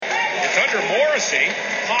Morrissey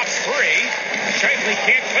pops free. Shifley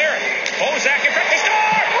can't clear it. Bozak in front. They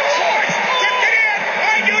score! Schwartz tipped it in.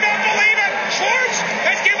 I do not believe it. Schwartz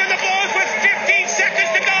has given the Blues with 15 seconds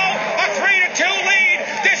to go. A 3-2 lead.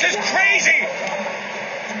 This is crazy.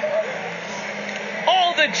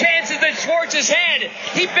 All the chances that Schwartz has had.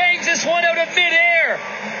 He bangs this one out of midair.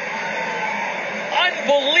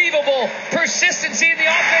 Unbelievable persistency in the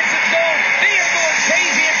offensive zone. They are going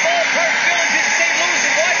crazy in Ballpark Village in St. Louis,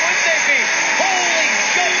 and why wouldn't they be? Holy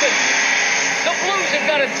jumping! The Blues have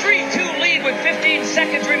got a 3-2 lead with 15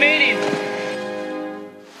 seconds remaining.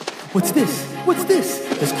 What's this? What's this?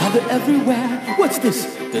 There's color everywhere. What's this?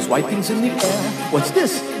 There's white things in the air. What's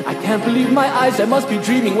this? I can't believe my eyes. I must be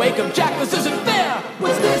dreaming. Wake up, Jack. This isn't fair.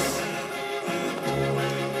 What's this?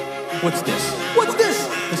 What's this? What's this?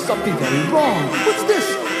 There's something very wrong. What's this?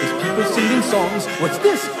 There's people singing songs. What's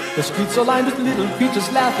this? The streets are lined with little creatures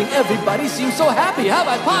laughing. Everybody seems so happy. Have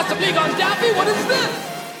I possibly gone daffy? What is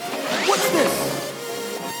this? What's this?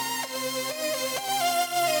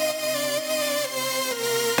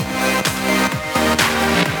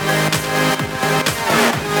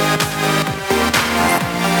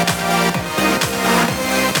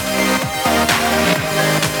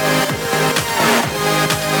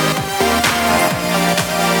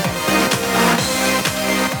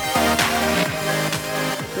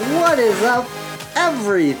 What is up,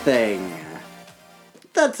 everything?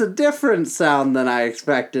 That's a different sound than I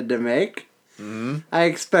expected to make. I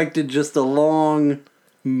expected just a long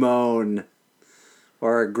moan,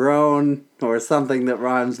 or a groan, or something that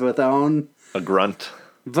rhymes with own. A grunt.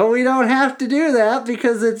 But we don't have to do that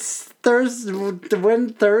because it's Thursday.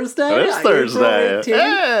 Thursday? It is Thursday.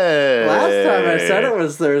 Hey! Last time I said it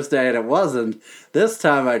was Thursday and it wasn't. This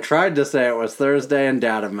time I tried to say it was Thursday and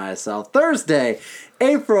doubted myself. Thursday,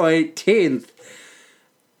 April 18th.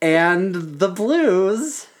 And the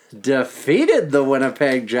Blues defeated the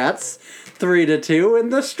Winnipeg Jets 3-2 in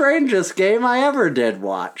the strangest game I ever did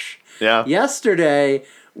watch. Yeah. Yesterday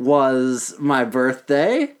was my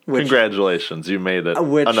birthday. Which Congratulations, you made it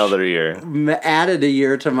another year. Added a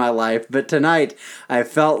year to my life, but tonight I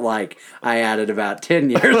felt like I added about 10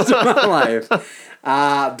 years to my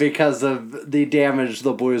life because of the damage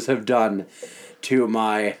the Blues have done to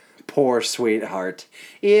my poor sweetheart.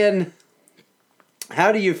 Ian,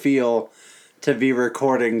 how do you feel to be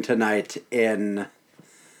recording tonight in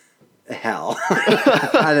hell?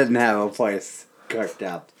 I didn't have a place cooked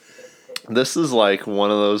up. This is like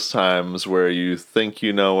one of those times where you think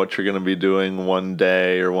you know what you're going to be doing one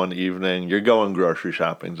day or one evening. You're going grocery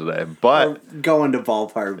shopping today, but Or going to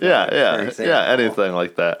ballpark. yeah, anything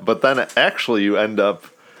like that. But then actually you end up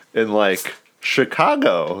in like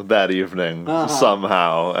Chicago that evening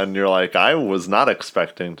somehow, and you're like, I was not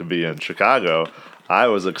expecting to be in Chicago. I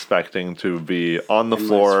was expecting to be on the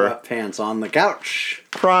floor, sweatpants on the couch,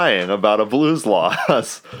 crying about a Blues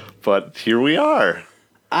loss. But here we are.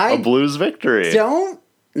 A Blues victory. Don't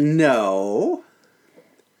know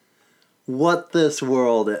what this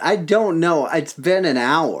world is. I don't know. It's been an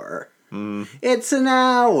hour. It's an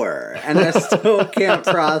hour. And I still can't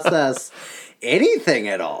process anything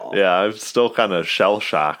at all. Yeah, I'm still kind of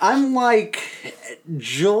shell-shocked. I'm like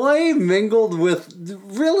joy mingled with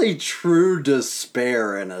really true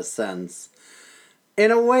despair in a sense.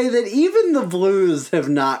 In a way that even the Blues have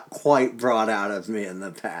not quite brought out of me in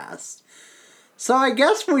the past. So I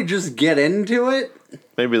guess we just get into it.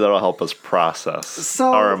 Maybe that'll help us process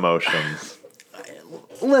our emotions.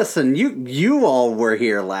 Listen, you all were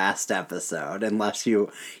here last episode, unless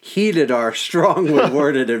you heeded our strongly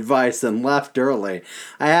worded advice and left early.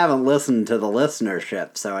 I haven't listened to the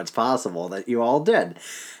listenership, so it's possible that you all did.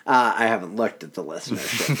 I haven't looked at the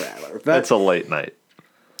listenership, rather. But it's a late night.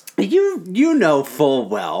 You know full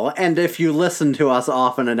well, and if you listen to us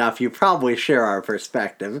often enough, you probably share our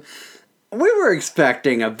perspective. We were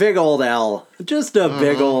expecting a big old L. Just a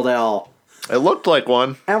big old L. It looked like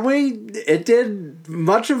one. And it did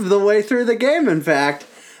much of the way through the game, in fact.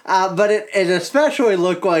 But it especially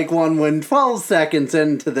looked like one when 12 seconds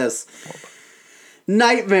into this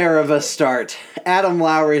nightmare of a start, Adam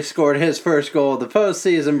Lowry scored his first goal of the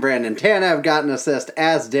postseason. Brandon Tanev got an assist,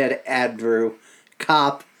 as did Andrew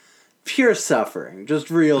Kopp. Pure suffering. Just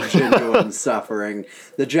real, genuine suffering.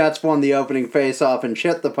 The Jets won the opening faceoff and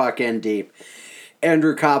shit the puck in deep.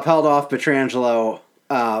 Andrew Kopp held off Pietrangelo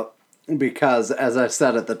because, as I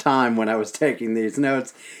said at the time when I was taking these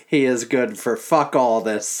notes, he is good for fuck all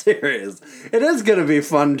this series. It is going to be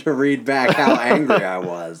fun to read back how angry I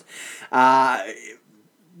was.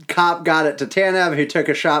 Kopp got it to Tanev, who took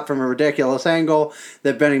a shot from a ridiculous angle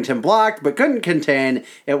that Bennington blocked but couldn't contain.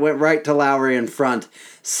 It went right to Lowry in front.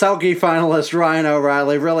 Selke finalist Ryan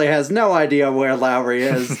O'Reilly really has no idea where Lowry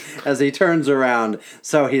is as he turns around,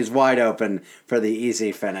 so he's wide open for the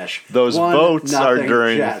easy finish. Those votes are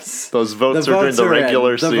during Jets. those votes are during the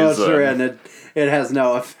regular season. The votes are in. It has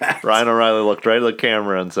no effect. Ryan O'Reilly looked right at the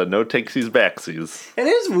camera and said, "No takesies, backsies." It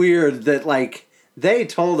is weird that, like, they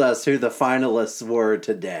told us who the finalists were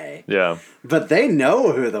today. Yeah. But they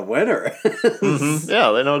know who the winner is. Mm-hmm.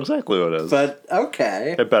 Yeah, they know exactly who it is. But,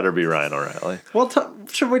 okay. It better be Ryan O'Reilly. Well,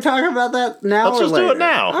 should we talk about that now Let's or just later? do it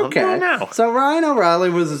now. Okay. I'm doing it now. So Ryan O'Reilly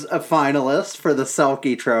was a finalist for the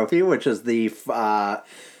Selke Trophy, which is the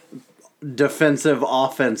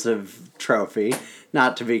defensive-offensive trophy.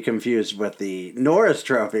 Not to be confused with the Norris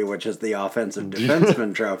Trophy, which is the offensive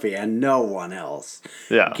defenseman trophy, and no one else.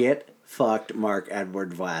 Yeah. Get fucked,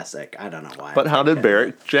 Mark-Edward Vlasic. I don't know why. But how did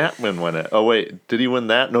Barrett Chapman win it? Oh, wait. Did he win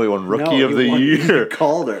that? No, he won Rookie of the Year.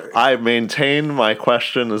 Calder. I maintain my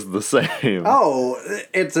question is the same. Oh,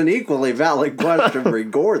 it's an equally valid question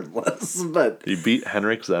regardless. But He beat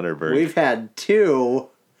Henrik Zetterberg. we've had 2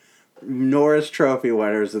 Norris Trophy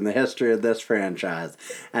winners in the history of this franchise,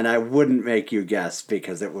 and I wouldn't make you guess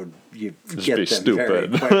because it would get be them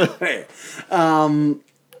stupid. very quickly.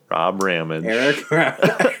 Rob Ramage.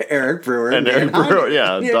 Eric Brewer And Dan Eric Brewer, Hyman.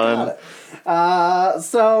 yeah, You done. got it.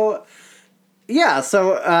 So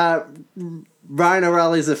Ryan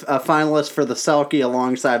O'Reilly's a finalist for the Selke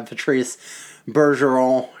alongside Patrice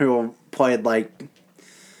Bergeron, who played like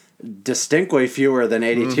distinctly fewer than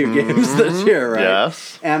 82 games this year, right?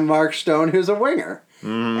 Yes. And Mark Stone, who's a winger.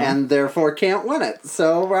 And therefore can't win it.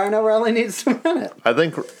 So Ryan O'Reilly needs to win it. I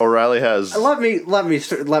think O'Reilly has... Let me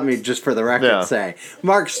just for the record say,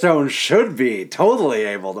 Mark Stone should be totally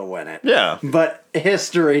able to win it. Yeah. But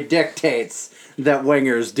history dictates that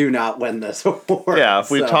wingers do not win this award. Yeah, if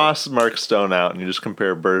we so. toss Mark Stone out and you just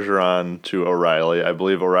compare Bergeron to O'Reilly, I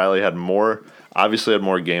believe O'Reilly had more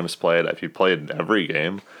games played. If he played every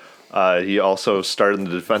game. He also started in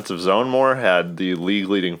the defensive zone more, had the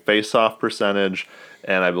league-leading face-off percentage,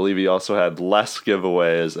 and I believe he also had less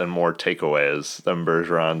giveaways and more takeaways than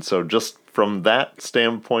Bergeron. So just from that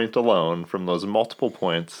standpoint alone, from those multiple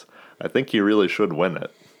points, I think he really should win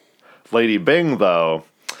it. Lady Bing, though,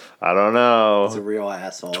 I don't know. He's a real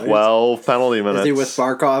asshole. 12 penalty minutes. Is he with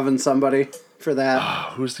Barkov and somebody for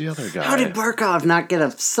that? Who's the other guy? How did Barkov not get a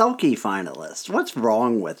Selke finalist? What's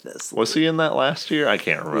wrong with this? Was he in that last year? I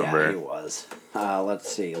can't remember. Yeah, he was.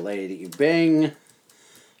 Let's see. Lady Bing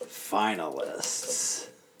finalists.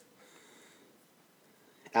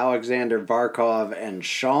 Alexander Barkov and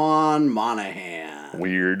Sean Monahan.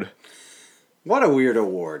 Weird. What a weird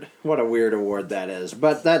award. What a weird award that is.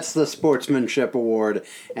 But that's the Sportsmanship Award.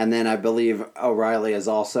 And then I believe O'Reilly is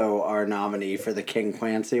also our nominee for the King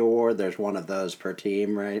Clancy Award. There's one of those per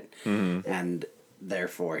team, right? Mm-hmm. And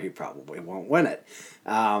therefore he probably won't win it.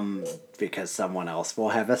 Because someone else will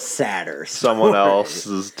have a sadder story. Someone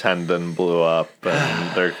else's tendon blew up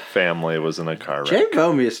and their family was in a car wreck. Jay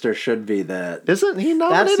Bouwmeester should be the... Isn't he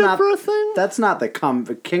nominated for a thing? That's not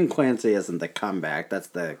the King Clancy isn't the comeback. That's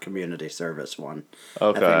the community service one.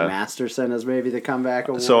 Okay. I think Masterson is maybe the comeback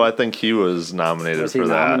award. So I think he was nominated was for he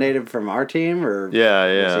that. nominated from our team or Yeah.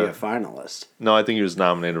 was he a finalist? No, I think he was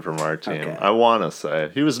nominated from our team. Okay. I want to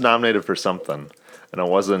say. He was nominated for something. And it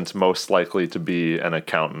wasn't most likely to be an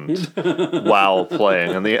accountant while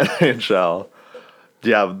playing in the NHL.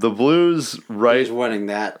 Yeah, the Blues He's winning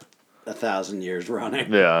that 1,000 years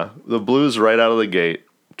running. Yeah, the Blues right out of the gate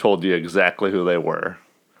told you exactly who they were.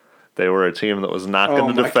 They were a team that was not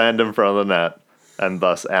going to defend in front of the net, and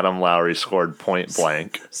thus Adam Lowry scored point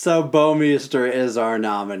blank. So Bouwmeester is our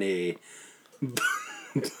nominee.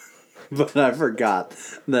 But I forgot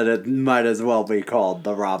that it might as well be called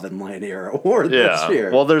the Robin Lanier Award this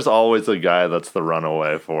year. Well, there's always a guy that's the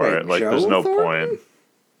runaway for Wait, it. Like, Joe there's no Thornton?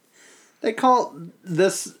 point.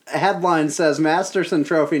 This headline says Masterson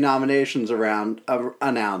Trophy nominations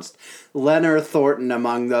announced. Leonard Thornton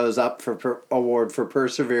among those up for award for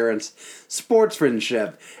perseverance,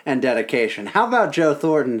 sportsmanship, and dedication. How about Joe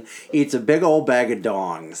Thornton eats a big old bag of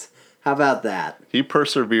dongs? How about that? He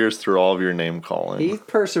perseveres through all of your name calling. He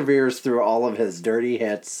perseveres through all of his dirty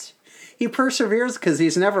hits. He perseveres because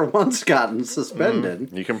he's never once gotten suspended.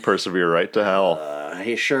 You can persevere right to hell.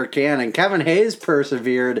 He sure can. And Kevin Hayes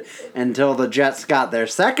persevered until the Jets got their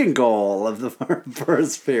second goal of the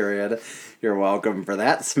first period. You're welcome for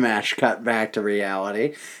that smash cut back to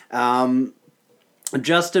reality.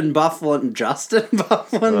 Justin Bufflin.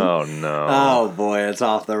 Oh, no. Oh boy, it's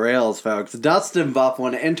off the rails, folks. Dustin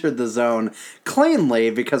Bufflin entered the zone cleanly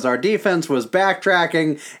because our defense was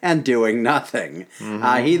backtracking and doing nothing.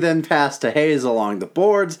 He then passed to Hayes along the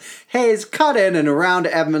boards. Hayes cut in and around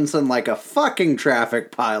Edmondson like a fucking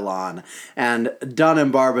traffic pylon. And Dunn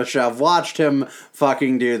and Barbashev watched him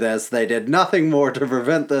fucking do this. They did nothing more to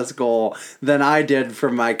prevent this goal than I did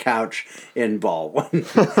from my couch in Baldwin.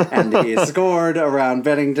 And he scored around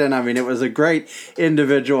Bennington. I mean, it was a great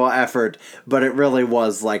individual effort, but it really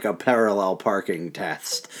was like a parallel parking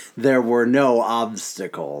test. There were no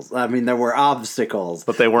obstacles. I mean, there were obstacles,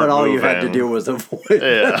 but they weren't all moving. You had to do was avoid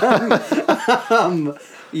them.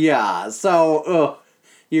 Yeah, so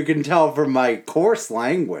you can tell from my coarse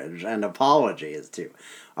language, and apologies to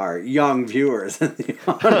our young viewers in the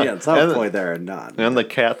audience. Hopefully there are none. And the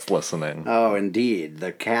cats listening. Oh, indeed.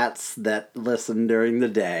 The cats that listen during the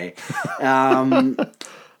day.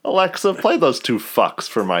 Alexa, play those two fucks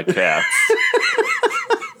for my cats.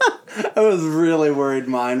 I was really worried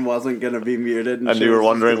mine wasn't going to be muted. And you were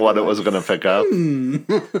wondering what it was going to pick up?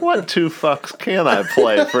 What two fucks can I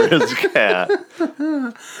play for his cat?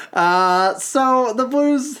 So the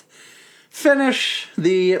Blues finish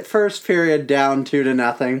the first period down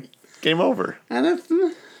 2-0. Game over. And it's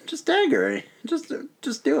just daggery. Just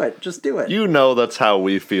do it. Just do it. You know that's how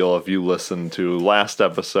we feel if you listen to last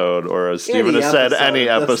episode, or as Steven has said, any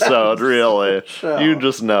episode, really. You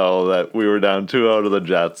just know that we were down 2-0 to the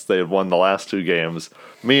Jets. They had won the last two games.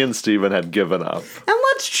 Me and Steven had given up. And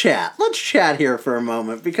let's chat. Let's chat here for a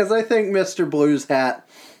moment, because I think Mr. Blues Hat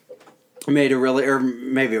made a really, or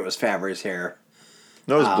maybe it was Fabry's hair.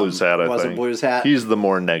 No, it was Blues Hat, I think. Was it Blues Hat? He's the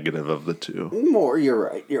more negative of the two. You're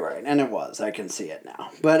right. And it was. I can see it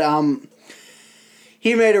now. But,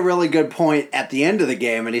 he made a really good point at the end of the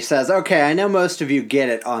game, and he says, okay, I know most of you get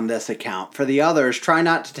it on this account. For the others, try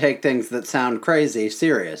not to take things that sound crazy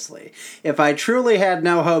seriously. If I truly had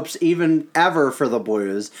no hopes even ever for the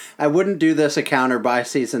Blues, I wouldn't do this account or buy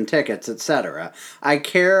season tickets, etc. I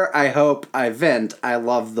care, I hope, I vent, I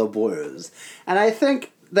love the Blues. And I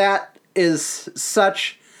think that is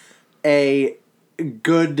such a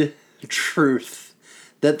good truth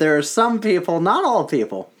that there are some people, not all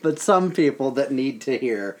people, but some people that need to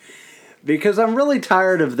hear. Because I'm really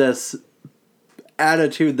tired of this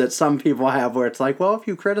attitude that some people have where it's like, well, if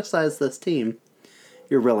you criticize this team,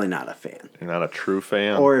 you're really not a fan. You're not a true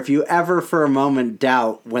fan. Or if you ever for a moment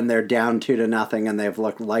doubt when they're down 2-0 and they've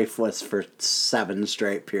looked lifeless for 7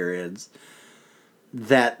 straight periods,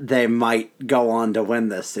 that they might go on to win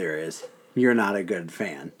this series, you're not a good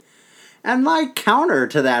fan. And my counter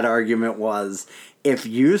to that argument was, if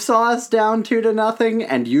you saw us down 2-0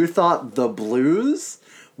 and you thought the Blues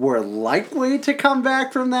were likely to come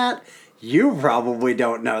back from that, you probably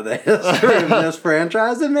don't know the history of this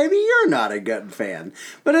franchise, and maybe you're not a good fan.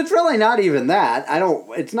 But it's really not even that.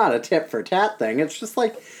 It's not a tit for tat thing. It's just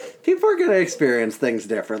like, people are going to experience things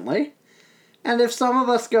differently. And if some of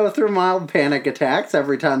us go through mild panic attacks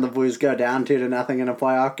every time the Blues go down 2-0 in a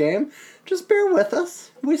playoff game, just bear with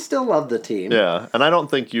us. We still love the team. Yeah, and I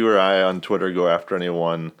don't think you or I on Twitter go after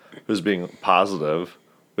anyone who's being positive.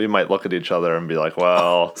 We might look at each other and be like,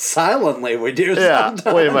 well... Silently, we do sometimes.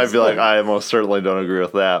 Yeah, we might be like, I most certainly don't agree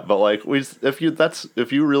with that. But like, if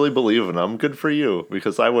you really believe in them, good for you.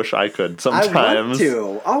 Because I wish I could sometimes. I want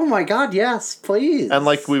to. Oh my God, yes, please. And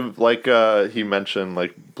like he mentioned,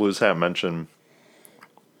 like Blues Hat mentioned,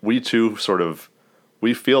 we too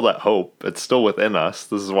we feel that hope. It's still within us.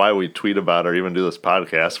 This is why we tweet about it or even do this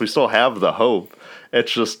podcast. We still have the hope.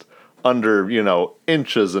 It's just under,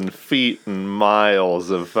 inches and feet and miles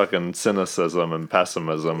of fucking cynicism and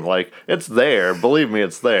pessimism. Like, it's there. Believe me,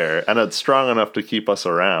 it's there. And it's strong enough to keep us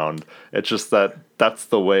around. It's just that's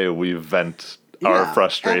the way we vent our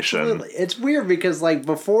frustration. Absolutely. It's weird because, like,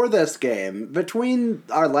 before this game, between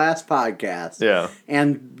our last podcast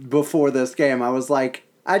and before this game, I was like,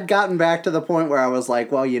 I'd gotten back to the point where I was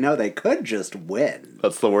like, well, they could just win.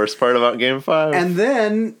 That's the worst part about Game 5. And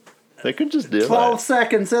then... They could just do 12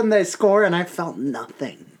 seconds in, they score, and I felt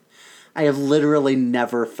nothing. I have literally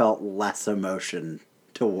never felt less emotion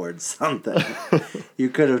towards something. You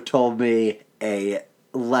could have told me a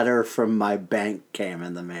letter from my bank came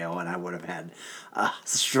in the mail, and I would have had a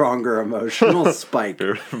stronger emotional spike.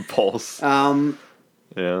 Your pulse.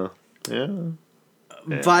 Yeah.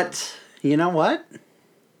 But, you know what?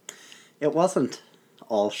 It wasn't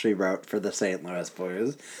all she wrote for the St. Louis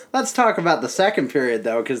Blues. Let's talk about the second period,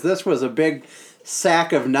 though, because this was a big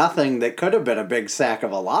sack of nothing that could have been a big sack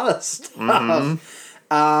of a lot of stuff.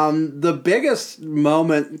 Mm-hmm. The biggest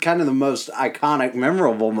moment, kind of the most iconic,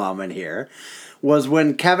 memorable moment here, was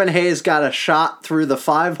when Kevin Hayes got a shot through the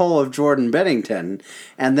 5-hole of Jordan Bennington,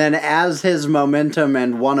 and then as his momentum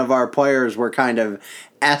and one of our players were kind of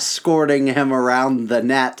escorting him around the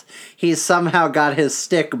net, he somehow got his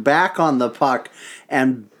stick back on the puck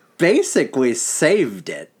and basically saved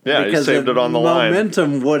it. Yeah, he saved it on the line.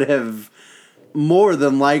 Momentum would have more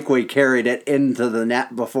than likely carried it into the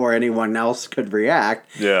net before anyone else could react.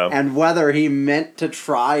 Yeah. And whether he meant to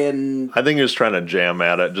try and... I think he was trying to jam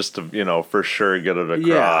at it just to, for sure get it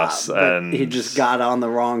across. Yeah, but and he just got on the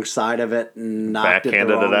wrong side of it and knocked it the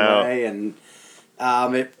backhanded wrong it out. way. And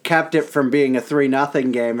it kept it from being a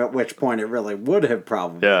 3-0 game, at which point it really would have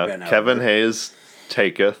probably been Kevin over. Hayes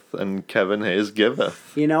taketh and Kevin Hayes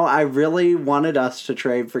giveth. I really wanted us to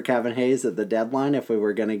trade for Kevin Hayes at the deadline if we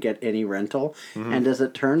were going to get any rental. Mm-hmm. And as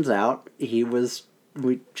it turns out,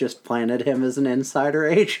 we just planted him as an insider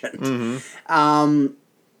agent. Mm-hmm.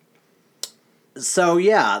 So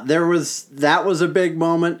yeah, that was a big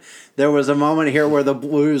moment. There was a moment here where the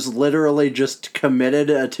Blues literally just committed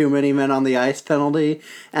a too many men on the ice penalty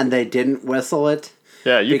and they didn't whistle it.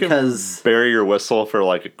 Yeah, you because, can bury your whistle for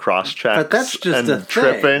like cross checks but that's just and a thing.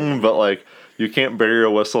 tripping, but like you can't bury your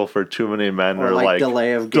whistle for too many men or like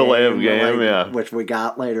delay of game, yeah, which we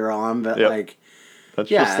got later on. But that's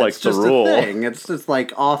just like it's the just rule. A thing. It's just like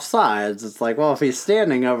offsides. It's like, well, if he's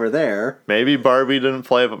standing over there, maybe Barbie didn't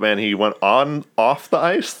play, but man, he went off the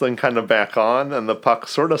ice, then kind of back on, and the puck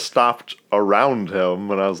sort of stopped around him,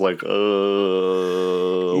 and I was like,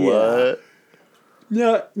 what?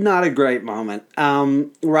 No, not a great moment.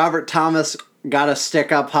 Robert Thomas got a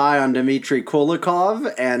stick up high on Dmitry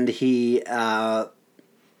Kulikov, and he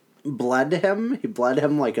bled him. He bled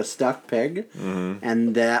him like a stuck pig,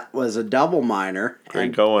 and that was a double minor.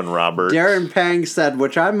 Great going, Robert. Darren Pang said,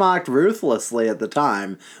 which I mocked ruthlessly at the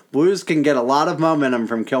time, Blues can get a lot of momentum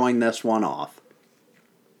from killing this one off.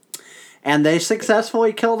 And they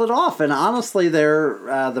successfully killed it off. And honestly,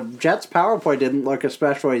 the Jets' power play didn't look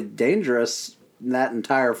especially dangerous that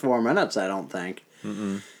entire 4 minutes, I don't think.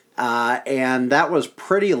 And that was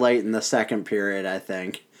pretty late in the second period, I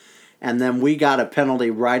think. And then we got a penalty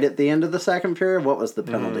right at the end of the second period. What was the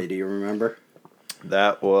penalty? Do you remember?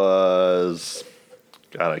 That was...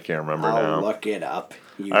 God, I can't remember now. I'll look it up.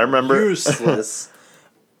 I remember... Useless.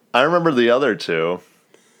 I remember the other two.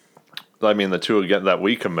 I mean, the two again that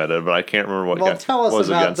we committed, but I can't remember what Well, tell us was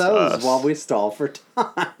about against those us. while we stall for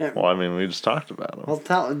time. Well, I mean, we just talked about them.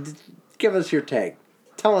 Well, give us your take.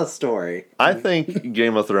 Tell a story. I think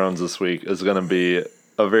Game of Thrones this week is going to be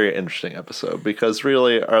a very interesting episode because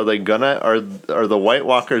really, are the White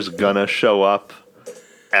Walkers gonna show up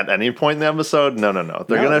at any point in the episode? No.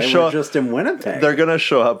 They're gonna show up just in Winnipeg. They're gonna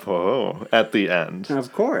show up at the end,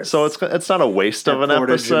 of course. So it's not a waste of an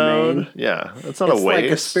episode. Yeah, it's not a waste. It's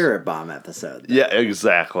like a Spirit Bomb episode. Yeah,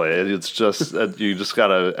 exactly. It's just you just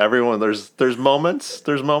gotta everyone. There's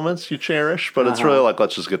moments you cherish, but it's really like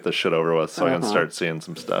let's just get this shit over with so I can start seeing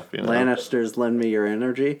some stuff. Lannisters, lend me your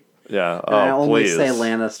energy. Yeah. I only please. say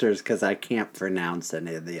Lannisters because I can't pronounce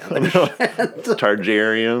any of the other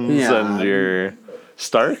Targaryens and your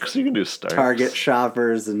Starks. You can do Starks. Target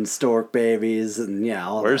shoppers and Stork babies and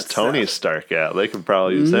all. Where's that Tony stuff. Stark at? They could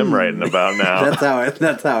probably use him right about now.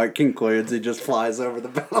 That's how it concludes. He just flies over the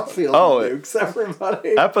battlefield and nukes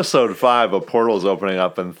everybody. Episode 5, a portal's opening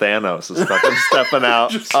up and Thanos is fucking stepping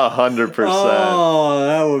out 100%. Oh,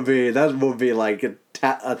 that would be like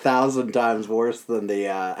 1,000 times worse than the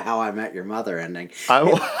How I Met Your Mother ending.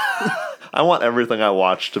 I want everything I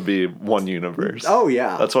watch to be one universe. Oh,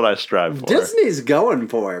 yeah. That's what I strive for. Disney's going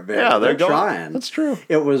for it, man. Yeah, they're trying. That's true.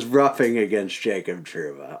 It was roughing against Jacob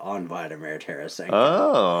Trouba on Vladimir Tarasenko.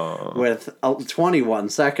 Oh. With 21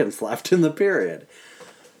 seconds left in the period.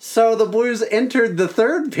 So the Blues entered the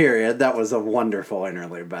third period. That was a wonderful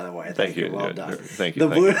interlude, by the way. Thank you. Well done. Thank you.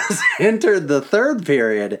 The Blues entered the third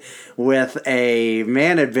period with a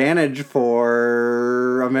man advantage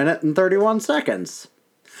for 1 minute and 31 seconds.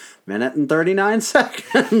 Minute and 39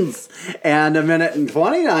 seconds. And 1 minute and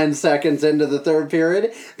 29 seconds into the third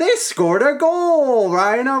period, they scored a goal.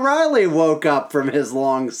 Ryan O'Reilly woke up from his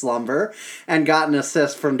long slumber and got an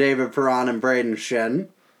assist from David Perron and Braden Shen.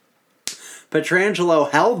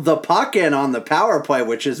 Pietrangelo held the puck in on the power play,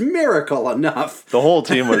 which is miracle enough. The whole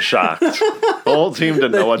team was shocked. The whole team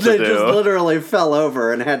didn't know what to do. They just literally fell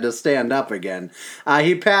over and had to stand up again.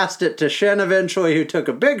 He passed it to Shen eventually, who took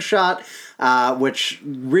a big shot, which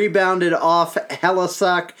rebounded off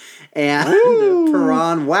Helasuk, and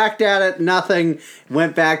Perron whacked at it, nothing.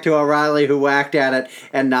 Went back to O'Reilly, who whacked at it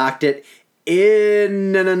and knocked it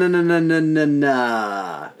in.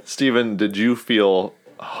 Steven, did you feel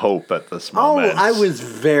hope at this moment? Oh, I was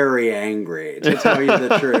very angry, to tell you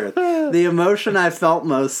the truth. The emotion I felt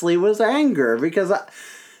mostly was anger because,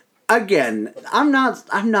 again, I'm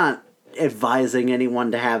not advising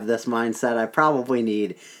anyone to have this mindset. I probably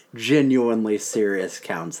need genuinely serious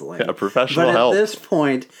counseling. Yeah, professional but help. At this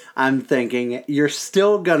point, I'm thinking, you're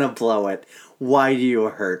still gonna blow it. Why do you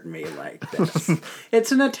hurt me like this?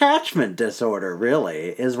 It's an attachment disorder, really,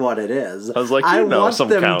 is what it is. I was like, I want some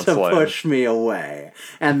them counseling. to push me away.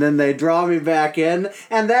 And then they draw me back in,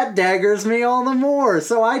 and that daggers me all the more.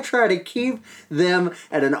 So I try to keep them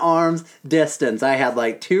at an arm's distance. I had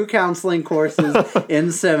like 2 counseling courses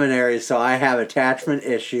in seminary, so I have attachment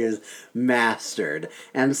issues mastered.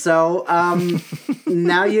 And so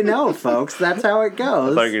now you know, folks, that's how it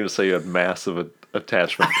goes. I thought you were going to say you had massive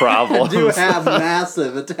attachment problems. I do have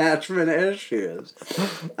massive attachment issues.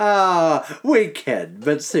 We kid,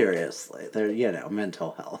 but seriously, they're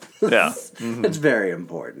mental health. Yeah. Mm-hmm. It's very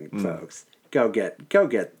important, folks. Go get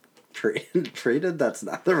treated. That's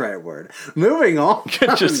not the right word. Moving on.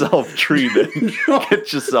 Get yourself treated.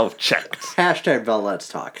 Get yourself checked. Hashtag Bell Let's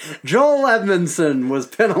Talk. Joel Edmondson was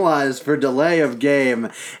penalized for delay of game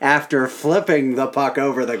after flipping the puck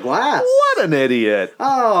over the glass. What an idiot.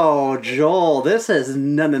 Oh, Joel, this has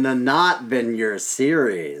not been your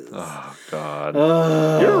series. Oh, God.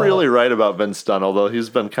 You're really right about Vince Dunn, although he's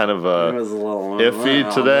been kind of It was a little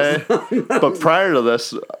iffy today. But prior to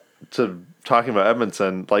this, to talking about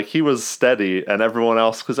Edmondson, like, he was steady, and everyone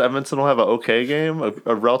else, because Edmondson will have an okay game,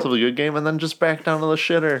 a relatively good game, and then just back down to the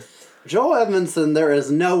shitter. Joel Edmondson, there is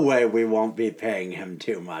no way we won't be paying him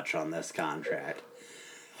too much on this contract.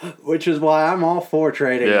 Which is why I'm all for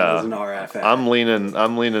trading him as an RFA. I'm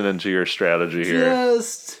leaning into your strategy here.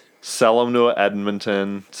 Just sell him to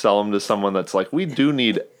Edmonton, sell him to someone that's like, we do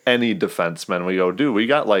need any defenseman. We go, dude, we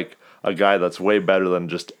got like a guy that's way better than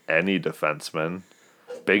just any defenseman.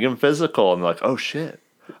 Big and physical. And they're like, oh shit,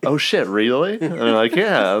 really? And they're like,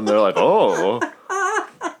 yeah. And they're like, oh.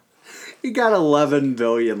 You got 11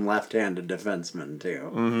 billion left-handed defensemen,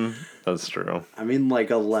 too. Mm-hmm. That's true. I mean,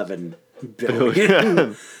 like 11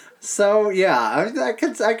 billion. So, yeah,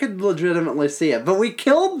 I could legitimately see it. But we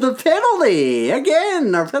killed the penalty!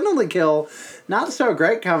 Again, our penalty kill, not so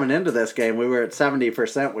great coming into this game. We were at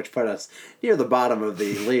 70%, which put us near the bottom of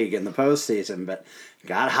the league in the postseason. But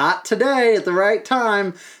got hot today at the right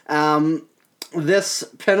time. This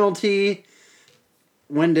penalty,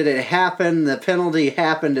 when did it happen? The penalty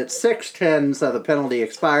happened at 6:10, so the penalty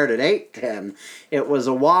expired at 8:10. It was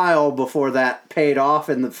a while before that paid off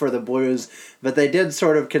for the Blues, but they did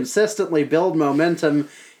sort of consistently build momentum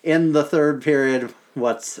in the third period.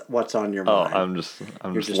 What's on your mind? I'm just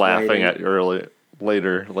laughing waiting. at your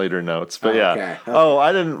later notes. But Okay.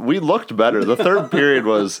 we looked better. The third period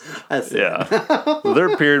was I see. the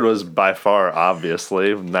third period was by far,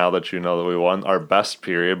 obviously, now that you know that we won, our best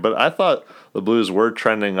period. But I thought the Blues were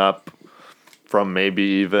trending up from maybe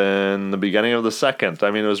even the beginning of the second.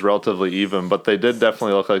 I mean, it was relatively even, but they did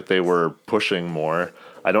definitely look like they were pushing more.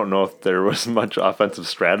 I don't know if there was much offensive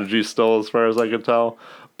strategy still, as far as I could tell,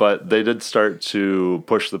 but they did start to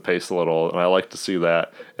push the pace a little, and I like to see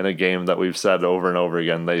that in a game that we've said over and over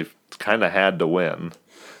again they've kind of had to win.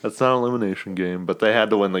 It's not an elimination game, but they had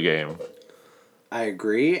to win the game. I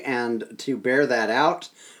agree, and to bear that out,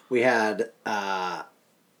 we had...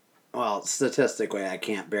 well, statistically, I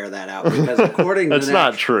can't bear that out because according to That's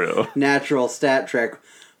not true. Natural Stat Trick,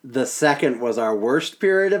 the second was our worst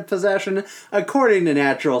period of possession. According to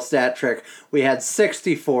Natural Stat Trick, we had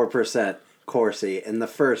 64% Corsi in the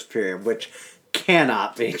first period, which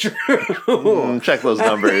cannot be true. Check those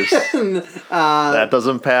numbers. That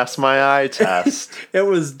doesn't pass my eye test. It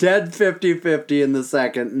was dead 50-50 in the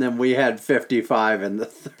second, and then we had 55 in the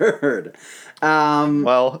third.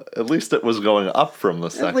 Well, at least it was going up from the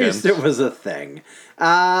second. At least it was a thing.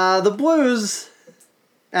 The Blues,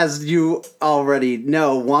 as you already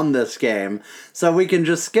know, won this game. So we can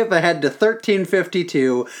just skip ahead to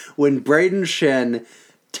 13:52 when Braden Shen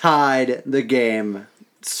tied the game,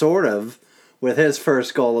 sort of, with his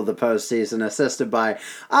first goal of the postseason, assisted by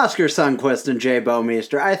Oscar Sundqvist and Jay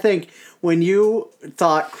Bouwmeester. I think when you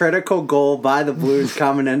thought critical goal by the Blues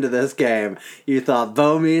coming into this game, you thought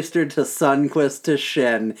Bouwmeester to Sundqvist to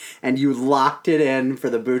Shin, and you locked it in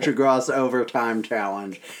for the Buccigross overtime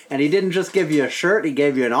challenge. And he didn't just give you a shirt, he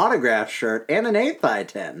gave you an autographed shirt and an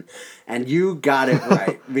 8x10. And you got it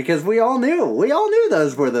right, because we all knew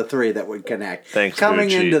those were the three that would connect. Thanks, coming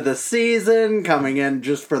Bucci. into the season, coming in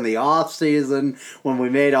just from the off season, when we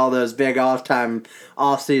made all those big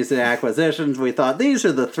off-season acquisitions, we thought these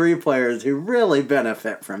are the three players who really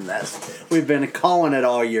benefit from this. We've been calling it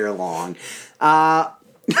all year long.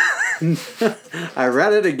 I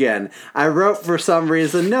read it again. I wrote for some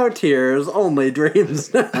reason, no tears, only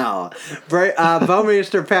dreams now.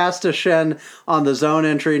 Bouwmeester passed to Shen on the zone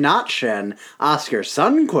entry, not Shen, Oscar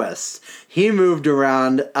Sundqvist. He moved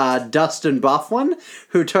around Dustin Byfuglien,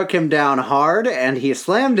 who took him down hard, and he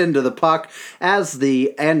slammed into the puck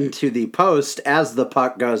into the post as the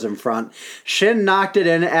puck goes in front. Shen knocked it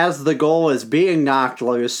in as the goal is being knocked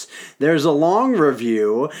loose. There's a long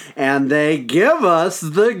review, and they give us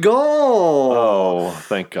the goal. Oh,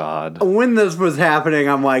 thank God. When this was happening,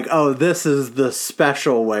 I'm like, oh, this is the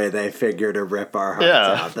special way they figure to rip our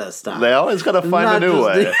hearts out this time. They always got to find a new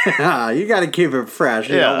way. Yeah, you got to keep it fresh.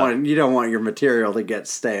 You don't want your material to get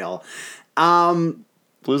stale.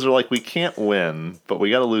 Blues are like, we can't win, but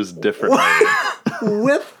we got to lose differently.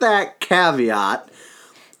 With that caveat,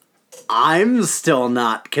 I'm still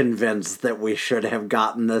not convinced that we should have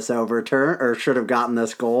gotten this overturn or should have gotten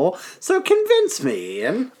this goal. So convince me,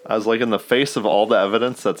 Ian. I was like, in the face of all the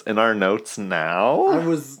evidence that's in our notes now. I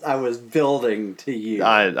was building to you.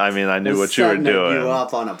 I mean, I knew what you were doing. Setting you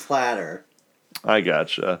up on a platter. I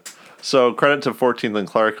gotcha. So credit to 14th and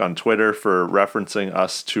Clark on Twitter for referencing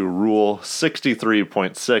us to Rule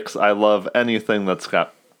 63.6. I love anything that's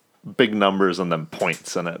got big numbers and then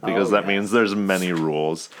points in it, because that means there's many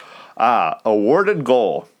rules. Awarded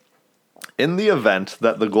goal. In the event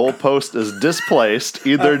that the goalpost is displaced,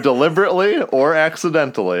 either deliberately or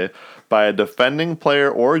accidentally, by a defending player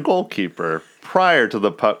or goalkeeper prior to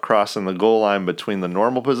the puck crossing the goal line between the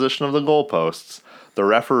normal position of the goalposts, the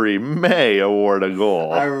referee may award a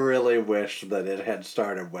goal. I really wish that it had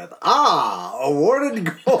started with, awarded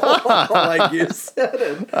goal, like you said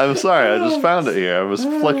it. I'm sorry, I just found it here. I was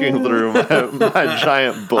flicking through my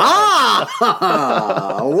giant book.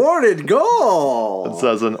 Awarded goal. It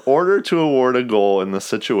says, in order to award a goal in this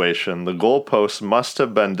situation, the goalpost must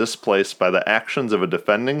have been displaced by the actions of a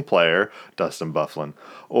defending player, Dustin Byfuglien,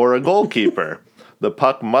 or a goalkeeper. The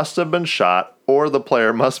puck must have been shot, or the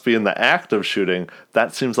player must be in the act of shooting.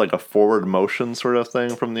 That seems like a forward motion sort of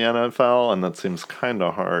thing from the NFL, and that seems kind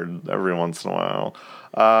of hard every once in a while.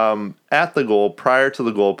 At the goal, prior to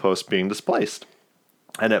the goalpost being displaced.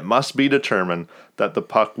 And it must be determined that the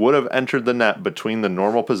puck would have entered the net between the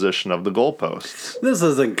normal position of the goalposts. This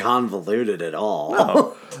isn't convoluted at all.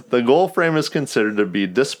 No. The goal frame is considered to be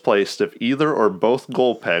displaced if either or both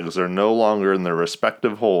goal pegs are no longer in their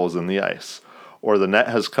respective holes in the ice, or the net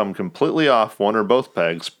has come completely off one or both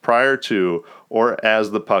pegs prior to or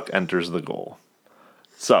as the puck enters the goal.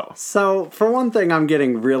 So, for one thing, I'm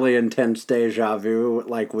getting really intense deja vu,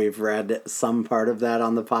 like we've read some part of that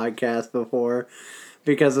on the podcast before,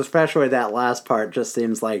 because especially that last part just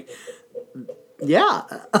seems like,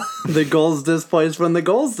 the goal's displaced when the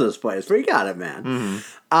goal's displaced. We got it, man.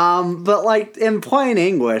 Mm-hmm. But like in plain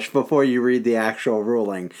English, before you read the actual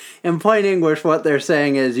ruling, in plain English, what they're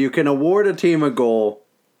saying is you can award a team a goal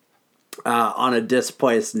on a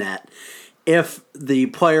displaced net if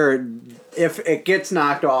it gets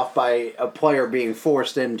knocked off by a player being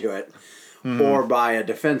forced into it, or by a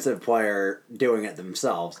defensive player doing it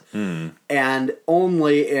themselves, and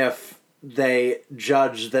only if they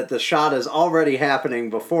judge that the shot is already happening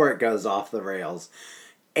before it goes off the rails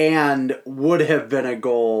and would have been a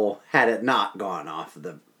goal had it not gone off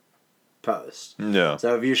the post. Yeah.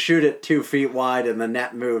 So if you shoot it 2 feet wide and the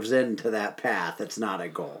net moves into that path, it's not a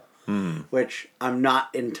goal. Which I'm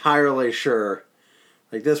not entirely sure.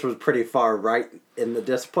 Like, this was pretty far right in the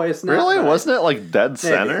displaced net. Really? Wasn't it like dead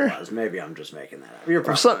center? Maybe it was. Maybe I'm just making that up. You're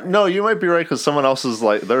probably right. No, you might be right, because someone else is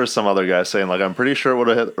like, there was some other guy saying, like, I'm pretty sure it would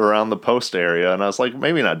have hit around the post area. And I was like,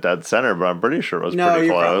 maybe not dead center, but I'm pretty sure it was pretty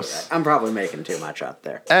close. Probably right. I'm probably making too much up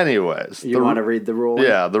there. Anyways. You want to read the ruling?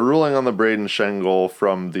 Yeah, the ruling on the Brayden Schenn goal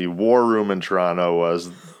from the War Room in Toronto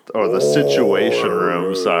was, or the Situation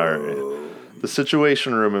Room, sorry. The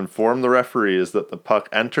Situation Room informed the referees that the puck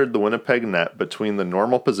entered the Winnipeg net between the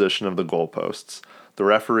normal position of the goalposts. The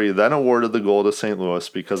referee then awarded the goal to St. Louis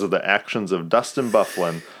because of the actions of Dustin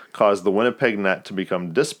Byfuglien caused the Winnipeg net to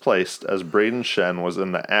become displaced as Brayden Schenn was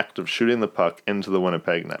in the act of shooting the puck into the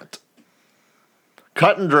Winnipeg net.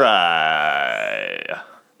 Cut and dry.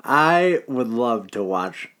 I would love to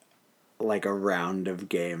watch like a round of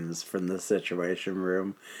games from the Situation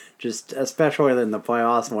Room, just especially in the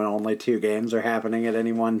playoffs when only 2 games are happening at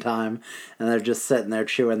any one time, and they're just sitting there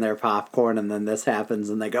chewing their popcorn, and then this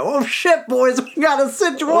happens and they go, oh shit boys, we got a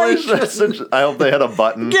situation. I hope they had a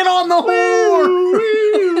button. Get on the horn.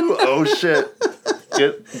 Oh shit,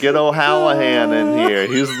 get O'Hallahan in here,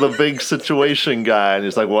 he's the big situation guy, and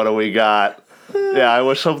he's like, what do we got? Yeah,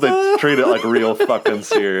 I hope they treat it like real fucking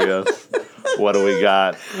serious. What do we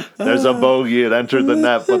got? There's a bogey. It entered the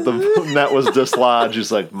net, but the net was dislodged.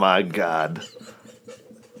 He's like, my God.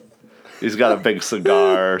 He's got a big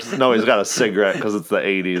cigar. No, he's got a cigarette because it's the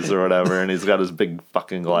 80s or whatever, and he's got his big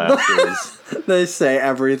fucking glasses. They say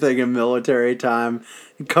everything in military time.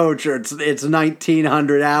 Coach, it's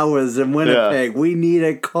 1900 hours in Winnipeg. Yeah. We need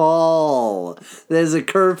a call. There's a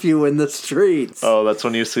curfew in the streets. Oh, that's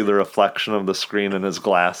when you see the reflection of the screen in his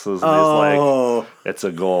glasses. And he's like, it's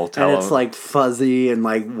a goal. Tell him. It's like fuzzy and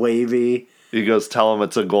like wavy. He goes, tell him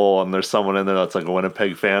it's a goal, and there's someone in there that's like a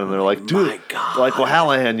Winnipeg fan, and they're like, dude, my God. Like, well,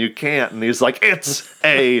 Hallahan, you can't. And he's like, it's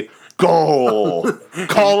a goal.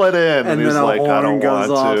 Call it in. And he's like, I don't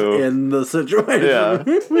want to. In the situation. Yeah.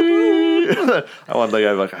 I want the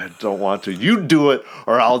guy like, I don't want to. You do it,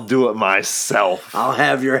 or I'll do it myself. I'll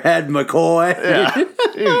have your head, McCoy. Yeah,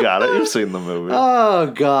 you got it. You've seen the movie.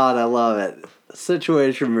 Oh, God, I love it.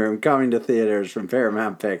 Situation Room coming to theaters from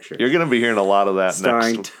Paramount Pictures. You're going to be hearing a lot of that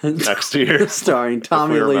next year. Starring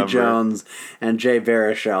Tommy Lee Jones and Jay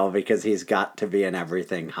Baruchel, because he's got to be in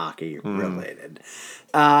everything hockey related.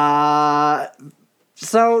 So,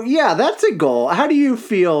 yeah, that's a goal. How do you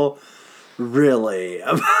feel really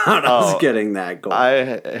about us getting that goal?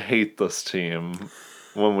 I hate this team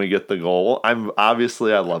when we get the goal. I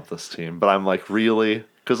love this team, but I'm like, really?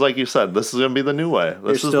 Because, like you said, this is going to be the new way.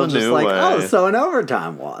 This is the new way. Oh, so an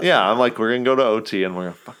overtime was. Yeah, I'm like, we're going to go to OT and we're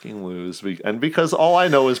going to fucking lose. And because all I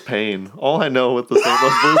know is pain. All I know with the St.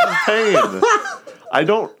 Louis Blues is pain.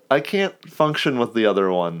 I can't function with the other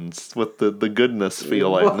ones, with the goodness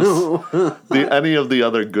feelings. Any of the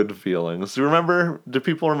other good feelings. Do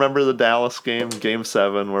people remember the Dallas game, Game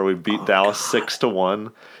 7, where we beat Dallas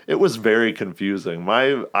 6-1? It was very confusing.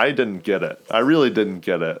 I didn't get it. I really didn't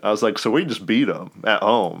get it. I was like, so we just beat them at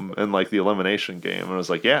home in like the elimination game. And I was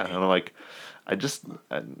like, yeah. And I'm like,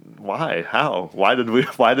 why? How? Why did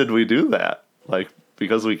we do that? Like,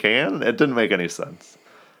 because we can? It didn't make any sense.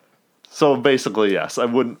 So basically, yes, a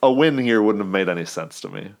win here wouldn't have made any sense to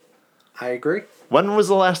me. I agree. When was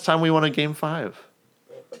the last time we won a Game 5?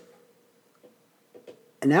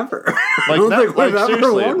 Never.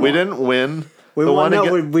 Seriously, we didn't win.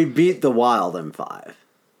 We beat the Wild in 5,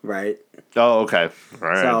 right? Oh, okay. All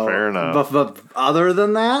right, so, fair enough. But other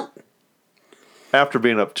than that? After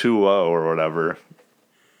being up 2-0 or whatever,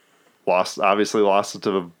 lost it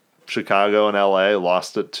to Chicago and LA,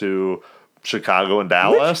 lost it to Chicago and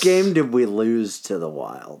Dallas. Which game did we lose to the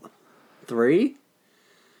Wild? 3?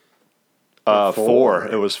 4.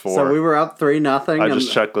 It was 4. So we were up 3-0. I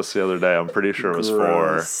just checked this the other day. I'm pretty sure it was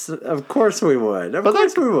 4. Of course we would. But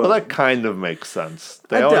that kind of makes sense.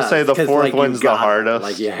 They always say the fourth wins the hardest.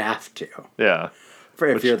 Like you have to. Yeah.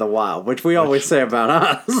 If you're the Wild, which we always say about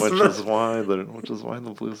us. Which is why the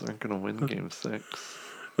Blues aren't going to win Game 6.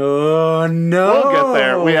 Oh, no. We'll get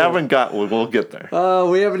there. We'll get there.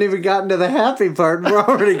 We haven't even gotten to the happy part. We're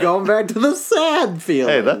already going back to the sad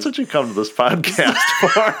feeling. Hey, that's what you come to this podcast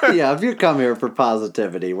for. Yeah, if you come here for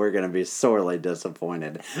positivity, we're going to be sorely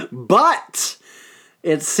disappointed. But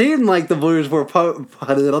it seemed like the Blues were plummeting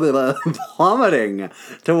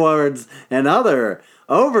towards another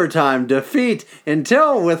overtime defeat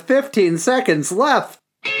until, with 15 seconds left,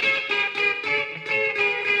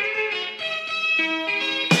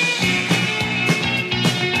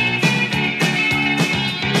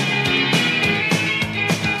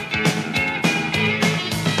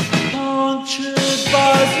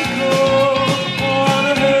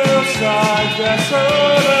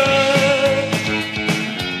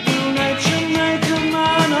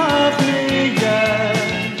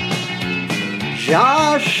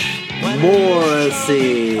 Josh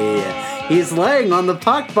Morrissey. He's laying on the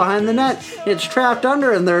puck behind the net. It's trapped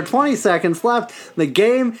under, and there are 20 seconds left. The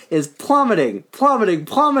game is plummeting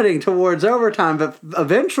towards overtime, but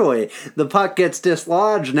eventually the puck gets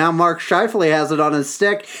dislodged. Now Mark Scheifele has it on his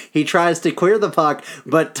stick. He tries to clear the puck,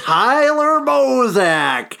 but Tyler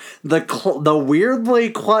Bozak, the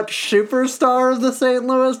weirdly clutch superstar of the St.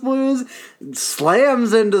 Louis Blues,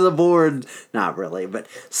 slams into the board. Not really, but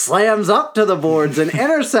slams up to the boards and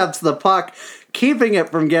intercepts the puck, keeping it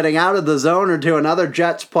from getting out of the zone or to another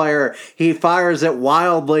Jets player. He fires it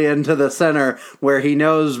wildly into the center, where he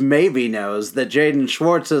maybe knows that Jaden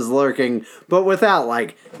Schwartz is lurking, but without,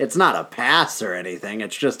 it's not a pass or anything.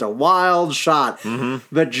 It's just a wild shot. Mm-hmm.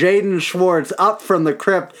 But Jaden Schwartz, up from the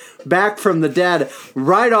crypt, back from the dead,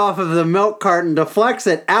 right off of the milk carton, deflects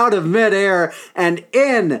it out of midair and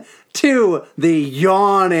in to the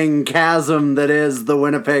yawning chasm that is the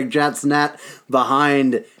Winnipeg Jets net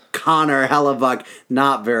behind Connor Hellebuck,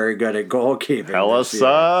 not very good at goalkeeping. Hella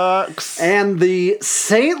sucks. And the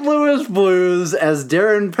St. Louis Blues, as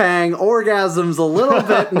Darren Pang orgasms a little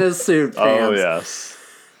bit in his suit pants. Oh, yes.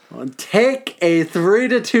 Take a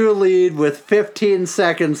 3-2 lead with 15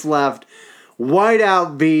 seconds left.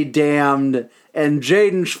 Whiteout be damned. And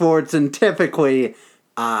Jaden Schwartz, in typically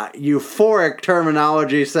euphoric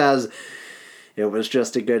terminology, says, it was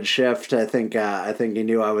just a good shift. I think he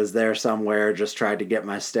knew I was there somewhere. Just tried to get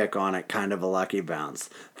my stick on it. Kind of a lucky bounce.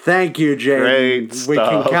 Thank you, Jaden. We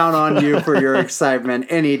can count on you for your excitement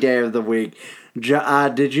any day of the week.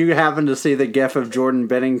 Did you happen to see the gif of Jordan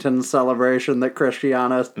Bennington's celebration that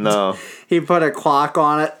Cristiano? No. He put a clock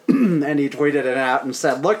on it and he tweeted it out and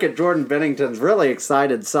said, "Look at Jordan Bennington's really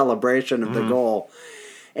excited celebration of the goal."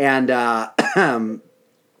 And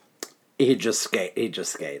he just skates. He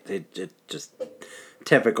just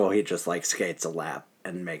typical. He just like skates a lap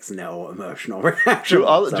and makes no emotional reaction. Do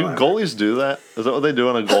goalies do that? Is that what they do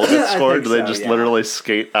when a goal gets scored? Do they just literally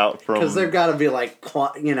skate out from? Because they've got to be like,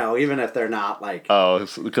 even if they're not like. Oh,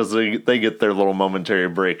 because they get their little momentary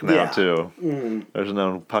break now too. Mm-hmm. There's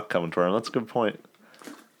no puck coming toward them. That's a good point.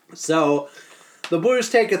 So, the Blues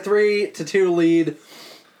take a 3-2 lead.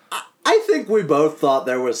 I think we both thought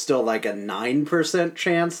there was still like a 9%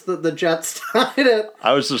 chance that the Jets tied it.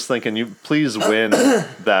 I was just thinking, you please win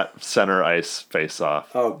that center ice face-off.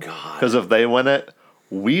 Oh, God. Because if they win it,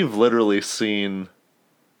 we've literally seen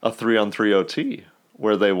a 3-on-3 OT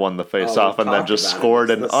where they won the face-off and then just scored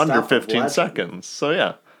in under 15 seconds. So,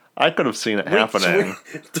 yeah, I could have seen it happening.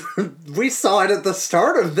 We saw it at the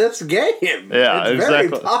start of this game. Yeah, it's exactly.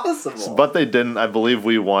 Very possible. But they didn't. I believe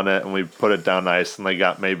we won it, and we put it down ice, and they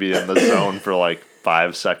got maybe in the zone for like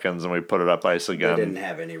 5 seconds, and we put it up ice again. They didn't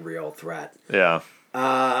have any real threat. Yeah.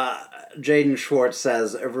 Jaden Schwartz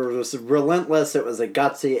says, it was relentless. It was a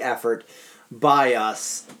gutsy effort by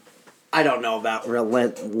us. I don't know about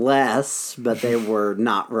relentless, but they were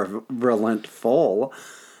not relentful.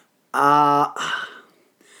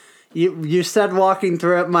 You said walking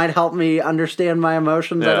through it might help me understand my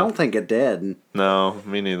emotions. Yeah. I don't think it did. No,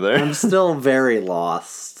 me neither. I'm still very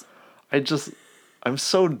lost. I'm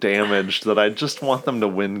so damaged that I just want them to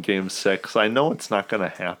win Game 6. I know it's not going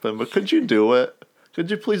to happen, but could you do it? Could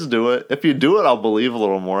you please do it? If you do it, I'll believe a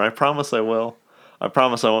little more. I promise I will. I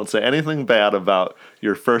promise I won't say anything bad about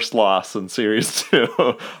your first loss in Series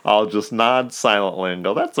 2. I'll just nod silently and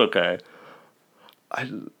go, that's okay.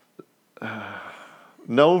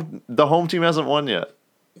 No, the home team hasn't won yet.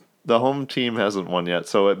 The home team hasn't won yet,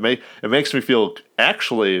 so it makes me feel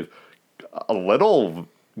actually a little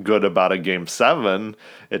good about a Game 7.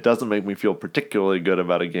 It doesn't make me feel particularly good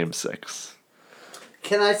about a Game 6.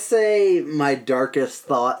 Can I say my darkest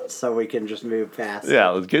thought so we can just move past it? Yeah,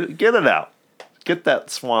 let's get it out. Get that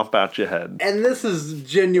swamp out your head. And this is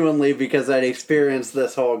genuinely because I'd experienced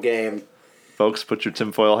this whole game. Folks, put your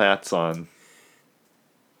tinfoil hats on.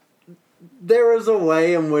 There is a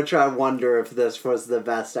way in which I wonder if this was the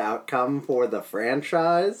best outcome for the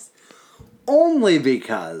franchise. Only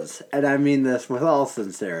because, and I mean this with all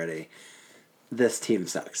sincerity, this team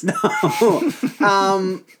sucks. No.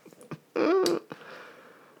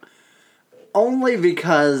 Only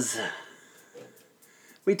because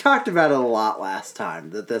we talked about it a lot last time,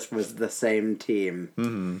 that this was the same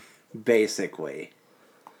team, basically,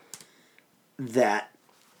 that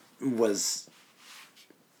was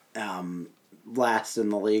last in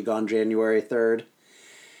the league on January 3rd.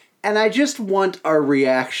 And I just want our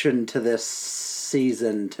reaction to this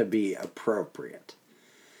season to be appropriate.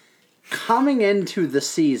 Coming into the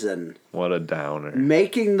season, what a downer.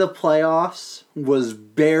 Making the playoffs was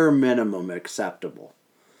bare minimum acceptable.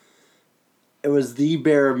 It was the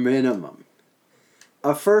bare minimum.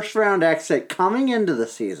 A first round exit coming into the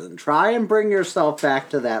season. Try and bring yourself back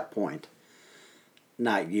to that point.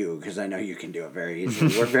 Not you, because I know you can do it very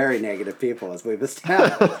easily. We're very negative people, as we've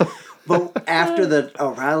established. But after the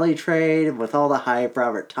O'Reilly trade, with all the hype,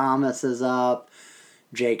 Robert Thomas is up.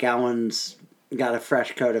 Jake Allen's got a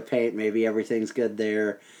fresh coat of paint. Maybe everything's good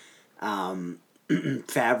there.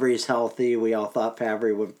 Fabry's healthy. We all thought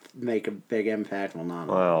Fabry would make a big impact. Well, not.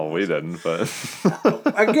 Well, we didn't, but...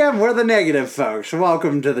 Again, we're the negative folks.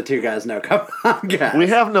 Welcome to the Two Guys No Cup podcast. We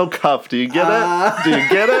have no cup. Do you get it? Do you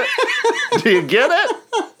get it? Do you get it?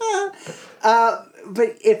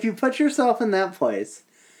 But if you put yourself in that place,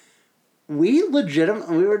 we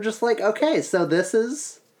were just like, okay, so this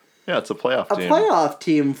is... Yeah, it's a playoff team. A playoff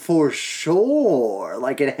team for sure.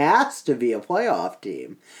 Like, it has to be a playoff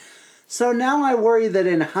team. So now I worry that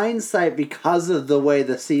in hindsight, because of the way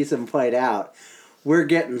the season played out, we're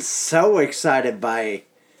getting so excited by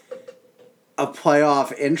a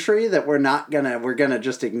playoff entry that we're gonna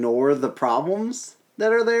just ignore the problems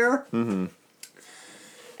that are there. Mm-hmm.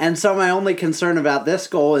 And so my only concern about this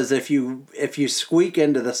goal is if you squeak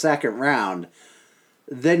into the second round,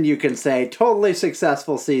 then you can say totally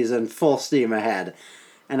successful season, full steam ahead.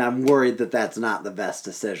 And I'm worried that that's not the best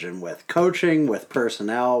decision with coaching, with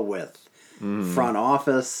personnel, with front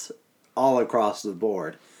office, all across the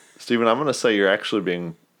board. Steven, I'm going to say you're actually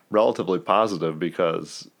being relatively positive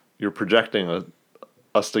because you're projecting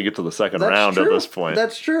us to get to the second round true. At this point.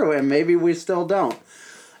 That's true, and maybe we still don't.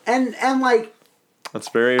 And like, that's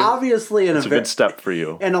very obviously it's a good step for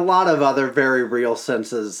you. In a lot of other very real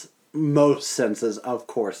senses, most senses, of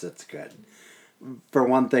course it's good. For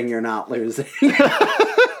one thing, you're not losing.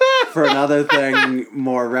 For another thing,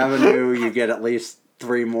 more revenue. You get at least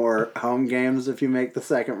 3 more home games if you make the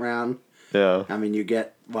second round. Yeah. I mean, you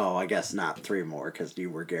get, well, I guess not 3 more because you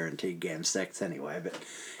were guaranteed game 6 anyway, but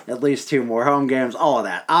at least 2 more home games, all of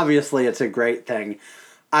that. Obviously, it's a great thing.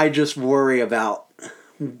 I just worry about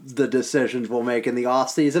the decisions we'll make in the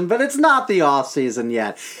offseason, but it's not the offseason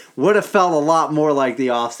yet. Would have felt a lot more like the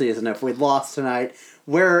offseason if we'd lost tonight.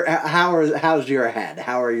 How's your head?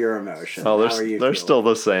 How are your emotions? Oh, How are you they're feeling? still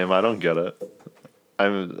the same. I don't get it.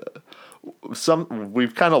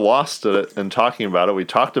 We've kind of lost it in talking about it. We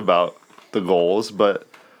talked about the goals, but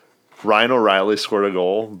Ryan O'Reilly scored a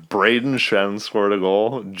goal. Braden Shen scored a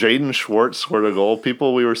goal. Jaden Schwartz scored a goal.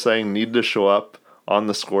 People we were saying need to show up on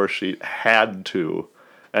the score sheet had to,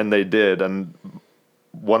 and they did. And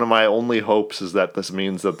one of my only hopes is that this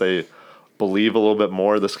means that they believe a little bit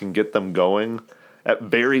more. This can get them going. At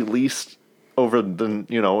very least, over the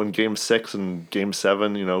in Game 6 and Game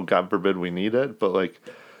 7, God forbid we need it, but like,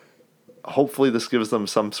 hopefully this gives them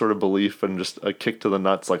some sort of belief and just a kick to the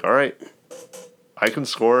nuts. Like, all right, I can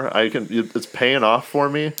score. It's paying off for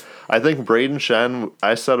me. I think Braden Shen,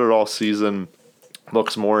 I said it all season,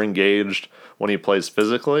 looks more engaged when he plays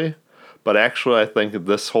physically, but actually I think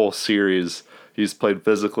this whole series he's played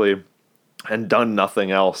physically and done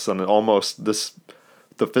nothing else, and almost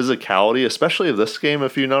the physicality, especially of this game,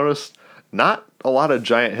 if you noticed, not a lot of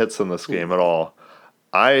giant hits in this game at all.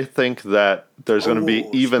 I think that there's going to be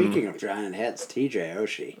even... Speaking of giant hits, TJ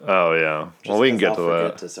Oshie. Oh, yeah. Well, we can get to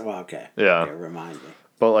that. Okay. Yeah. Okay, remind me.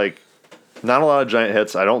 But, like, not a lot of giant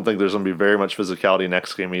hits. I don't think there's going to be very much physicality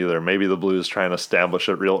next game either. Maybe the Blues try and establish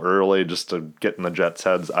it real early just to get in the Jets'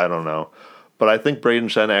 heads. I don't know. But I think Braden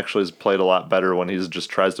Shen actually has played a lot better when he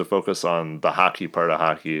just tries to focus on the hockey part of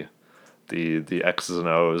hockey. The X's and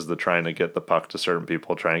O's, the trying to get the puck to certain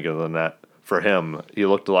people, trying to get to the net. For him, he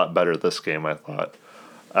looked a lot better this game, I thought.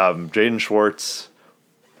 Jaden Schwartz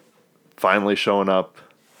finally showing up.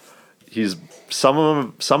 He's some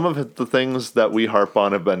of the things that we harp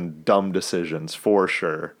on have been dumb decisions for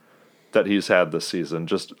sure that he's had this season.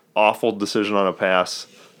 Just awful decision on a pass,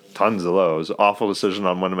 tons of those. Awful decision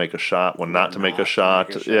on when to make a shot, when not to make a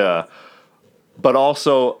shot. Yeah, but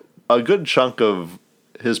also a good chunk of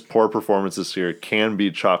his poor performance this year can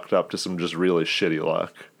be chalked up to some just really shitty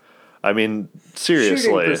luck. I mean, seriously,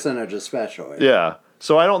 shooting percentage especially. Yeah.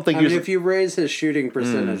 So I don't think if you raise his shooting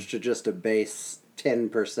percentage to just a base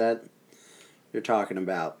 10%, you're talking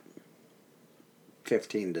about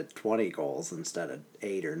 15 to 20 goals instead of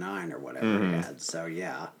 8 or 9 or whatever he had. So,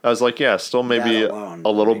 yeah. I was like, yeah, still maybe a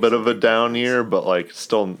little bit of a down year, but like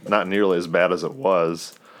still not nearly as bad as it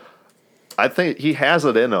was. I think he has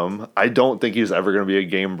it in him. I don't think he's ever going to be a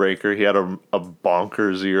game breaker. He had a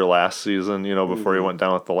bonkers year last season, before he went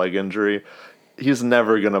down with the leg injury. He's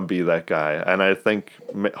never going to be that guy. And I think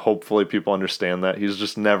hopefully people understand that. He's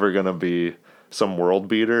just never going to be some world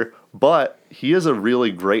beater. But he is a really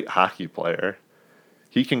great hockey player.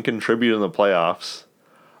 He can contribute in the playoffs.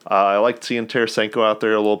 I liked seeing Tarasenko out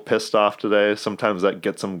there a little pissed off today. Sometimes that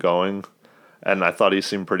gets him going. And I thought he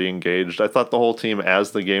seemed pretty engaged. I thought the whole team,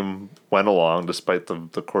 as the game went along, despite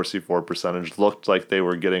the Corsi 4 percentage, looked like they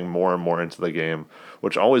were getting more and more into the game,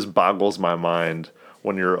 which always boggles my mind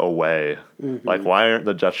when you're away. Mm-hmm. Like, why aren't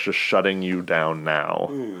the Jets just shutting you down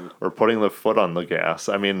now or putting the foot on the gas?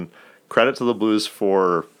 I mean, credit to the Blues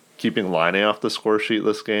for keeping Laine off the score sheet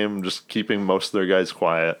this game, just keeping most of their guys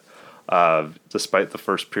quiet, despite the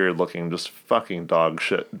first period looking just fucking dog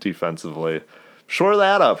shit defensively. Shore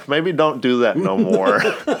that up. Maybe don't do that no more.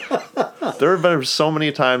 There have been so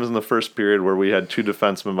many times in the first period where we had 2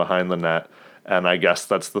 defensemen behind the net, and I guess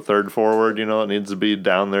that's the third forward, that needs to be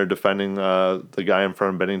down there defending the guy in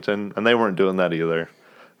front of Binnington, and they weren't doing that either.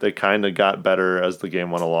 They kind of got better as the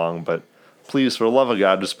game went along, but please, for the love of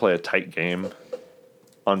God, just play a tight game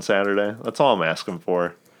on Saturday. That's all I'm asking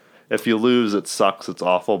for. If you lose, it sucks, it's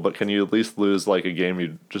awful, but can you at least lose like a game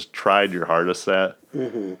you just tried your hardest at?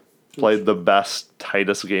 Mm-hmm. Played the best,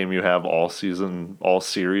 tightest game you have all season, all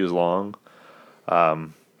series long.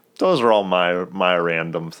 Those are all my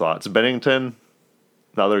random thoughts. Bennington,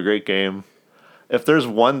 another great game. If there's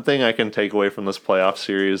one thing I can take away from this playoff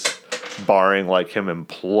series, barring like him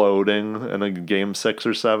imploding in a game 6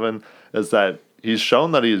 or 7, is that he's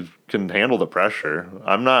shown that he can handle the pressure.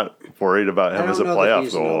 I'm not worried about him as a playoff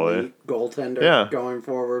goalie. Goaltender going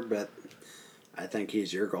forward, but I think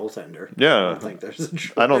he's your goaltender. Yeah. I don't think there's a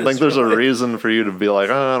choice, I don't think there's a really. reason for you to be like,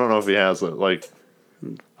 oh, I don't know if he has it. Like,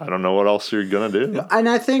 I don't know what else you're going to do. And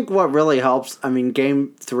I think what really helps, I mean,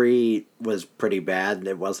 game 3 was pretty bad.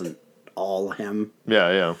 It wasn't all him.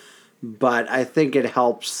 Yeah. But I think it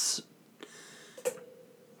helps.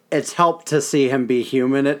 It's helped to see him be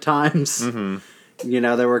human at times. Mm-hmm. You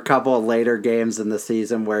know, there were a couple of later games in the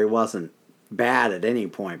season where he wasn't bad at any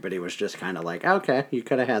point, but he was just kind of like, okay, you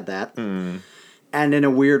could have had that. Mm. And in a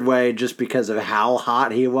weird way, just because of how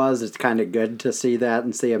hot he was, it's kind of good to see that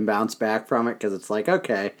and see him bounce back from it, because it's like,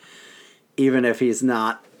 okay, even if he's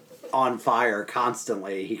not on fire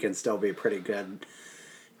constantly, he can still be pretty good.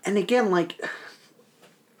 And again, like,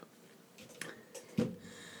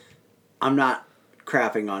 I'm not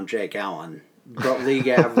crapping on Jake Allen, but league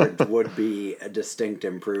average would be a distinct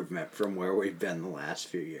improvement from where we've been the last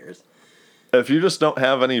few years. If you just don't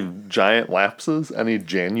have any giant lapses, any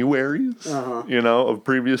Januaries, of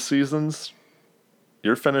previous seasons,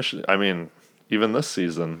 you're finishing. I mean, even this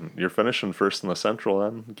season, you're finishing first in the Central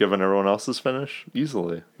then, given everyone else's finish,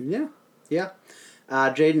 easily. Yeah.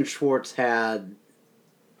 Jaden Schwartz had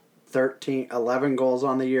 11 goals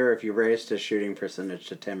on the year. If you raised his shooting percentage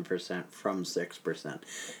to 10% from 6%,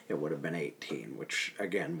 it would have been 18, which,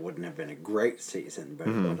 again, wouldn't have been a great season, but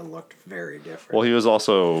it would have looked very different. Well, he was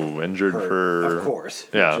also injured for... Of course.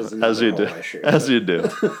 Yeah, as you do. You do.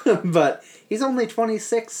 But he's only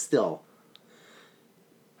 26 still.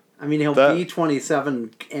 I mean, he'll be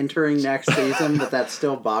 27 entering next season, but that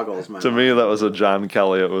still boggles my mind. To me, that was a John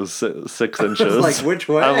Kelly. It was 6 inches. Like, which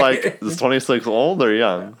way? I'm like, is 26 old or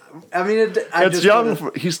young? I mean, it's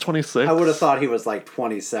young. He's 26. I would have thought he was like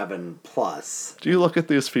 27 plus. Do you look at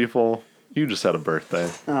these people? You just had a birthday.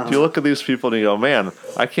 Do you look at these people and you go, man,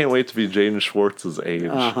 I can't wait to be Jaden Schwartz's age.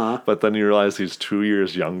 But then you realize he's 2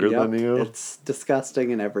 years younger than you. It's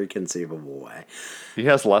disgusting in every conceivable way. He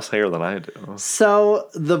has less hair than I do. So,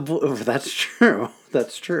 that's true.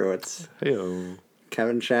 That's true. It's Hey-o.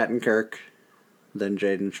 Kevin Shattenkirk, then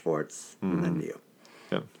Jaden Schwartz, and then you.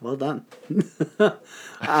 Yeah. Well done.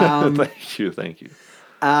 Thank you.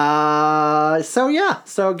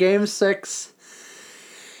 So game 6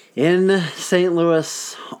 in St.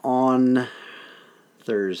 Louis on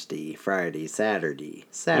Thursday, Friday, Saturday.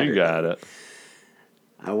 You got it.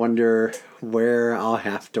 I wonder where I'll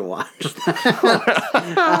have to watch that.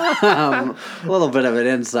 A little bit of an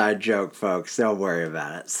inside joke, folks. Don't worry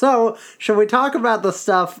about it. So, should we talk about the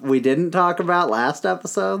stuff we didn't talk about last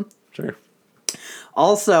episode? Sure.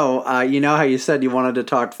 Also, you know how you said you wanted to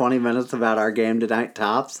talk 20 minutes about our game tonight,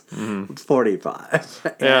 Tops? Mm-hmm.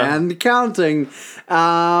 45. Yeah. And counting.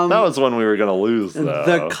 That was when we were going to lose, though.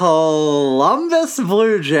 The Columbus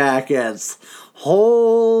Blue Jackets.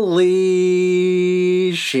 Holy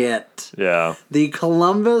shit. Yeah. The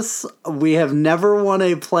Columbus, we have never won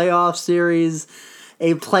a playoff series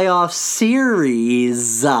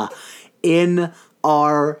in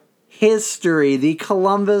our history. The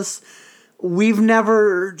Columbus, we've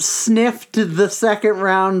never sniffed the second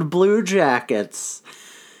round Blue Jackets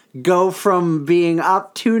go from being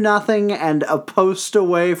up 2-0 and a post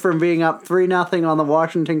away from being up 3-0 on the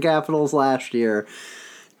Washington Capitals last year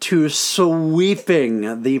to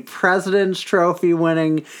sweeping the President's Trophy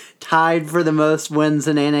winning, tied for the most wins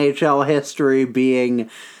in NHL history, being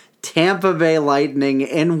Tampa Bay Lightning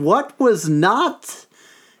in what was not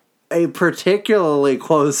a particularly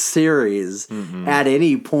close series at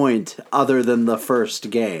any point other than the first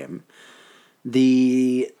game.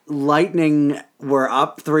 The Lightning were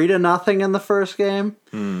up 3-0 in the first game.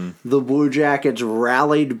 The Blue Jackets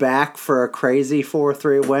rallied back for a crazy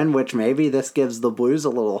 4-3 win, which maybe this gives the Blues a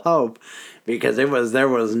little hope, because there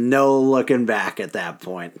was no looking back at that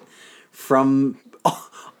point. From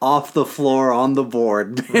off the floor on the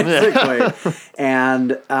board, basically.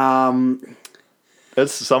 And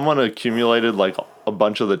it's someone accumulated like a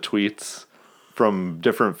bunch of the tweets from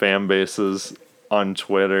different fan bases on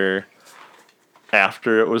Twitter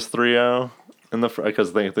after it was 3-0 because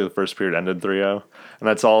I think the first period ended 3-0, and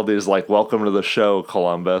that's all these like "Welcome to the show,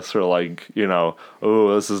 Columbus," or like,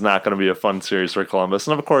 oh, this is not going to be a fun series for Columbus.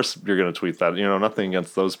 And of course, you're going to tweet that. Nothing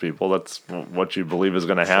against those people. That's what you believe is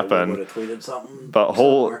going to happen. Would have tweeted something. But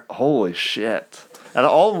holy shit! And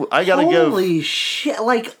I gotta give. Holy shit!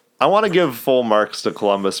 Like, I want to give full marks to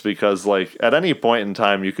Columbus because, like, at any point in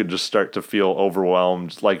time, you could just start to feel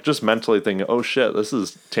overwhelmed, like, just mentally thinking, oh, shit, this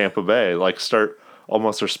is Tampa Bay. Like, start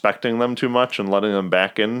almost respecting them too much and letting them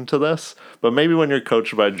back into this. But maybe when you're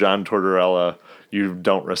coached by John Tortorella, you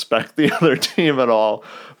don't respect the other team at all.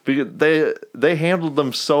 Because they handled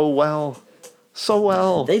them so well. So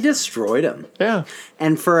well. They destroyed him. Yeah.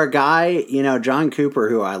 And for a guy, John Cooper,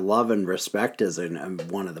 who I love and respect as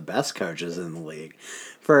one of the best coaches in the league,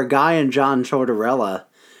 for a guy in John Tortorella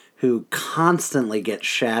who constantly gets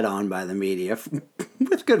shat on by the media,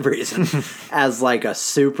 with good reason, as like a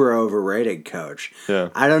super overrated coach. Yeah.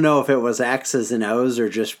 I don't know if it was X's and O's or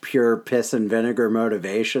just pure piss and vinegar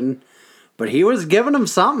motivation, but he was giving them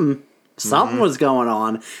something. Something was going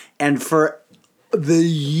on. And for the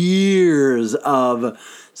years of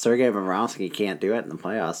Sergei Bobrovsky can't do it in the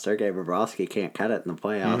playoffs. Sergei Bobrovsky can't cut it in the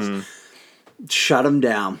playoffs. Shut him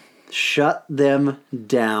down. Shut them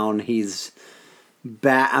down. He's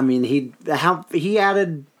bad. I mean, he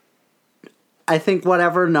added, I think,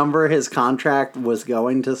 whatever number his contract was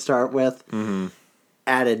going to start with,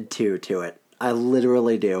 added 2 to it. I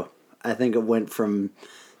literally do. I think it went from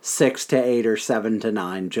 6 to 8 or 7 to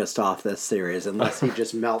 9 just off this series, unless he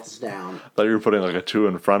just melts down. I thought you were putting like a 2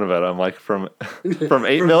 in front of it. I'm like, from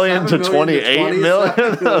 8 million to 28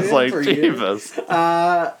 million? I was like, Jesus.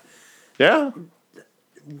 Yeah.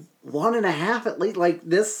 1.5 at least. Like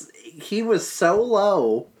this, he was so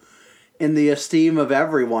low in the esteem of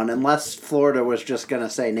everyone, unless Florida was just going to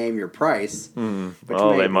say, name your price.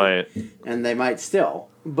 Well, they might. And they might still.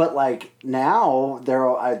 But like now,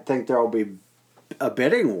 I think there will be a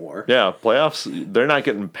bidding war. Yeah, playoffs, they're not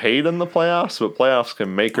getting paid in the playoffs, but playoffs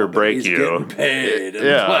can make or break He's you. getting paid in the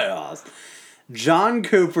playoffs. John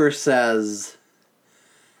Cooper says,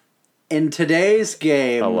 in today's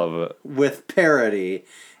game, I love it. With parity,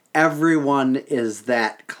 everyone is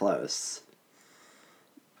that close.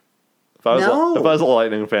 If I was a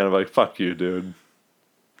Lightning fan, I'd be like, fuck you, dude.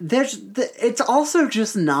 It's also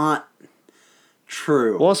just not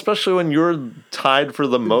true. Well, especially when you're tied for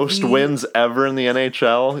the most wins ever in the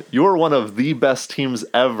NHL. You're one of the best teams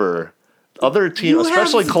ever. Other teams,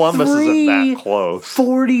 especially Columbus, isn't that close.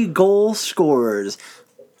 40 goal scorers.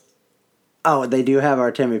 Oh, they do have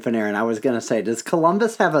Artemi Panarin. I was going to say, does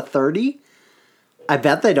Columbus have a 30? I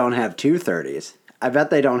bet they don't have 2 30s. I bet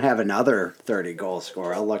they don't have another 30 goal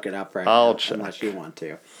scorer. I'll look it up right now. I'll check. Unless you want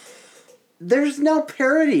to. There's no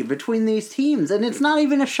parity between these teams, and it's not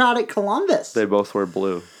even a shot at Columbus. They both wear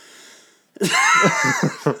blue.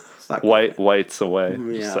 White's away.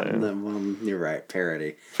 Yeah, you're right.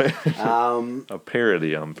 Parity. A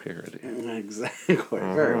parody on parody. Exactly.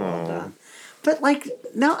 Very well done. But like,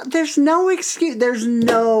 no, there's no excuse. There's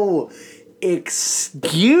no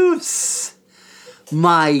excuse.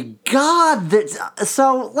 My God.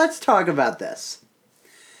 So let's talk about this,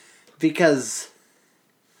 because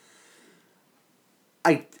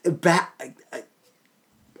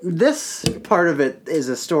this part of it is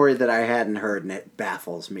a story that I hadn't heard, and it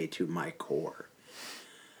baffles me to my core.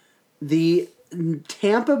 The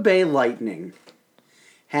Tampa Bay Lightning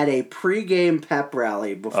had a pregame pep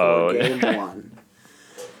rally before Game 1.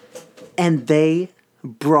 And they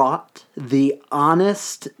brought the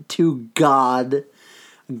honest-to-God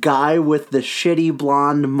guy with the shitty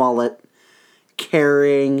blonde mullet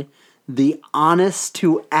carrying the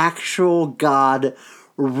honest-to-actual-God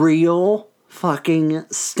real fucking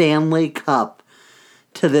Stanley Cup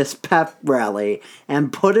to this pep rally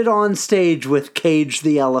and put it on stage with Cage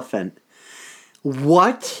the Elephant.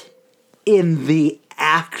 What in the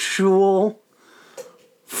actual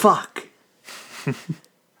fuck?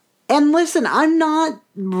 And listen, I'm not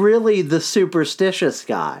really the superstitious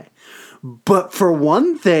guy, but for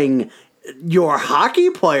one thing, your hockey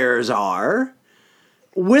players are.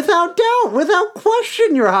 Without doubt, without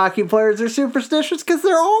question, your hockey players are superstitious because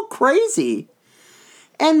they're all crazy.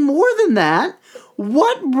 And more than that,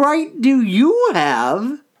 what right do you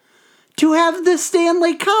have to have the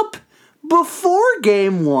Stanley Cup before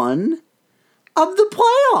Game 1 of the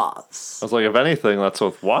playoffs? I was like, if anything, that's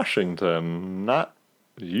with Washington, not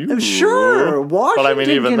you. Sure, Washington but I mean,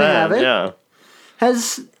 even can then, have it. yeah.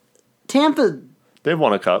 Has Tampa They've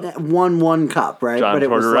won a cup. won one cup, right? John but it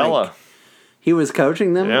Tortorella. was like, he was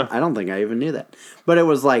coaching them? Yeah. I don't think I even knew that. But it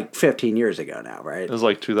was like 15 years ago now, right? It was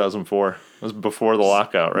like 2004. It was before the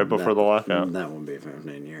lockout, right before the lockout. That wouldn't be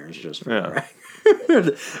 15 years, just for Yeah. the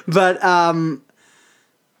record. But,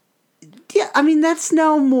 yeah, I mean, that's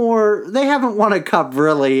no more... They haven't won a cup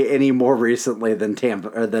really any more recently than Tampa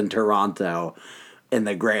or than Toronto in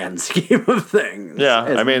the grand scheme of things. Yeah,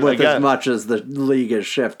 I mean, with again, as much as the league has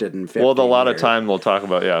shifted in 15 well, a lot of years. time they'll talk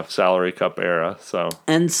about salary cap era. So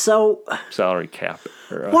And so, salary cap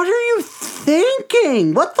era. what are you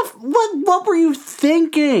thinking? What were you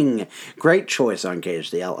thinking? Great choice on Cage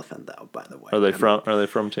the Elephant, though. By the way, Are they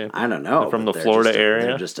from Tampa? I don't know. They're from but the Florida area.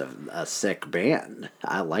 They're just a sick band.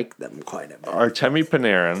 I like them quite a bit. Artemi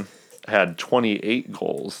Panarin had 28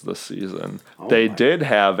 goals this season. Oh They my. did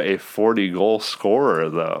have a 40-goal scorer,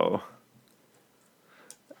 though.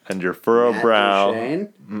 And your furrow Matt brow,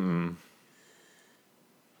 Duchene?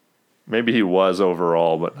 maybe he was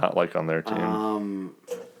overall, but not like on their team.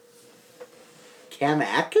 Cam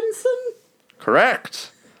Atkinson?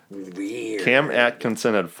 Correct. Weird. Cam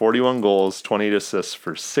Atkinson had 41 goals, 20 assists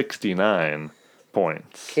for 69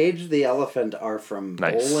 points. Cage the Elephant are from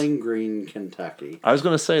Nice. Bowling Green, Kentucky. I was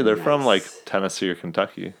going to say they're from like Nice. Tennessee or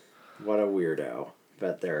Kentucky. What a weirdo.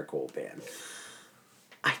 But they're a cool band.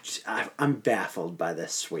 I'm baffled by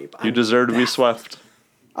this sweep. You I'm deserve to be baffled. swept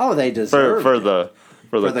Oh, they deserve for it. the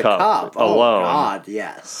cup, Oh, alone. God,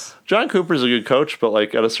 yes. John Cooper's a good coach, but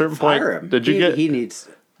like at a certain Fire point, him. did you get He needs...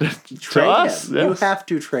 Trade us? him. You Yes. have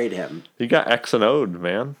to trade him. He got X and O'd,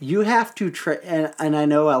 man. You have to trade... And I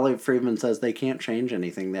know Elliot Friedman says they can't change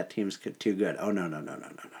anything. That team's too good. Oh, no.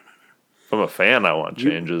 From a fan, I want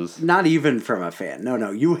changes. Not even from a fan. No.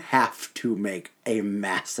 You have to make a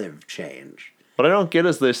massive change. What I don't get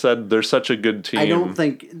is they said they're such a good team. I don't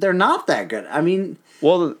think... They're not that good. I mean...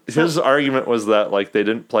 Well, his argument was that like they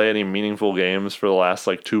didn't play any meaningful games for the last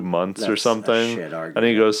like 2 months or That's a something. shit argument. And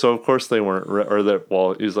he goes, so of course they weren't,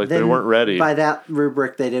 he's like they Then weren't ready. By that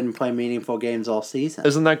rubric, they didn't play meaningful games all season.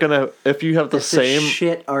 Isn't that gonna if you have the It's same a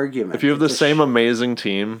shit argument. if you have the It's a same amazing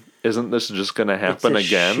team? Isn't this just gonna happen it's a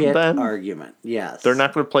again? shit Then argument. Yes, they're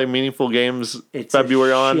not gonna play meaningful games It's a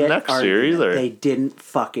February on shit next year argument. either. They didn't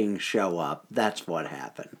fucking show up. That's what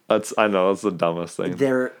happened. I know that's the dumbest thing.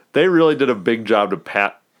 They're They really did a big job to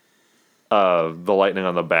pat the Lightning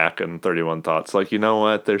on the back in 31 Thoughts. Like, you know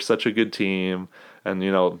what? They're such a good team.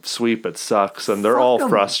 And, sweep, it sucks. And they're Fuck all 'em.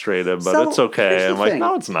 frustrated, but So, it's okay. here's the I'm like, thing.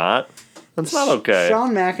 no, it's not. It's not okay.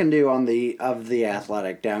 Sean McIndoe of the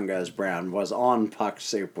Athletic, Down Goes Brown, was on Puck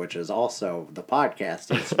Soup, which is also the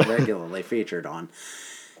podcast he's regularly featured on.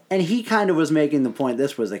 And he kind of was making the point,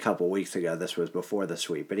 this was a couple weeks ago, this was before the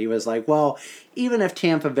sweep, but he was like, well, even if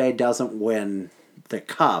Tampa Bay doesn't win the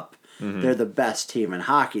Cup, they're the best team in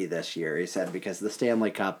hockey this year, he said, because the Stanley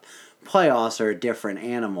Cup playoffs are a different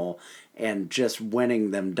animal, and just winning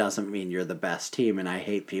them doesn't mean you're the best team. And I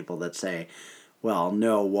hate people that say, well,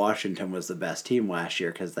 no, Washington was the best team last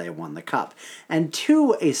year because they won the Cup. And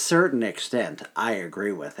to a certain extent, I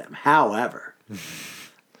agree with him. However,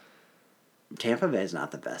 Tampa Bay's not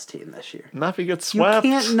the best team this year. Not if you get You swept.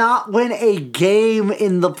 can't not win a game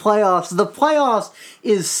in the playoffs. The playoffs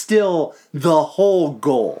is still the whole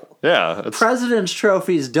goal. Yeah, President's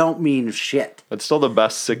trophies don't mean shit. it's still the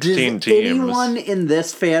best 16 Does teams. anyone in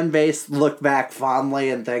this fan base look back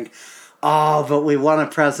fondly and think, oh, but we won a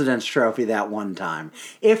President's Trophy that one time?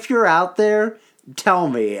 If you're out there, tell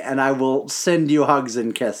me, and I will send you hugs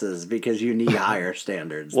and kisses because you need higher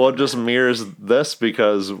standards. Well, it just mirrors this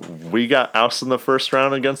because we got ousted in the first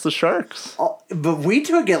round against the Sharks. Oh, but we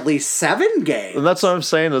took at least 7 games. And that's what I'm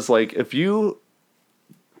saying is like,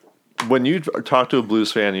 when you talk to a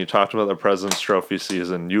Blues fan, you talk about the President's Trophy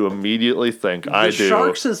season, you immediately think, I do,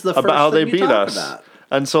 Sharks is the about first how they thing you beat talk us. about.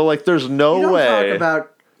 And so, like, there's no You don't way. talk about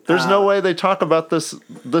There's no way they talk about this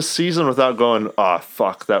season without going, oh,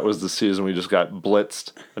 fuck, that was the season we just got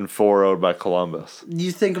blitzed and 4-0'd by Columbus.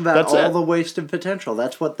 You think about That's all it. the wasted potential.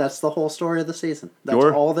 That's the whole story of the season. That's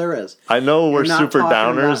You're- all there is. I know we're You're not super talking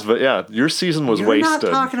downers, about- but yeah, your season was You're wasted.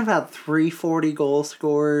 not talking about 340 goal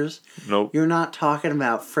scorers. Nope. You're not talking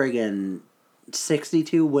about friggin'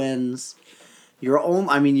 62 wins. You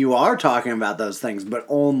are talking about those things, but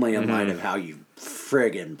only in light of how you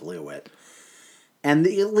friggin' blew it. And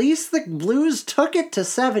at least the Blues took it to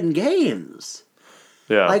 7 games.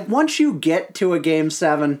 Yeah. Like, once you get to a game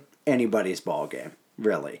 7, anybody's ball game,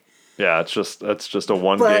 really. Yeah, it's just a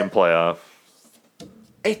one-game playoff.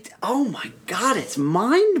 Oh my God, it's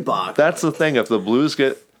mind-boggling. That's the thing. If the Blues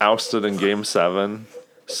get ousted in Game 7,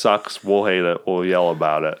 sucks, we'll hate it, we'll yell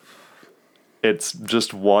about it. It's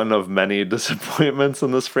just one of many disappointments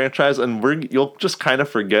in this franchise, and you'll just kind of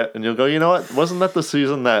forget, and you'll go, you know what? Wasn't that the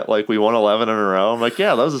season that like we won 11 in a row? I'm like,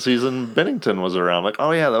 yeah, that was the season Bennington was around. I'm like,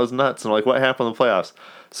 oh yeah, that was nuts. And like, what happened in the playoffs?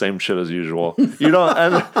 same shit as usual. You don't,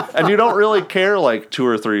 and you don't really care like 2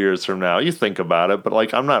 or 3 years from now. You think about it, but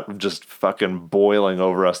like I'm not just fucking boiling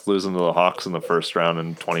over us losing to the Hawks in the first round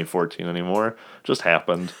in 2014 anymore. Just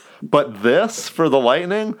happened. But this for the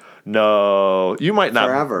Lightning, no, you might not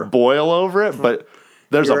Forever. boil over it, but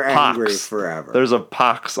there's You're a pox. angry forever. There's a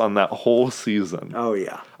pox on that whole season. Oh,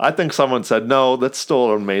 yeah. I think someone said, no, that's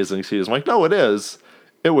still an amazing season. I'm like, no, it is.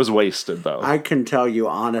 It was wasted, though. I can tell you,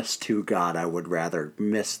 honest to God, I would rather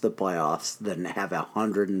miss the playoffs than have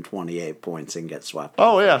 128 points and get swept.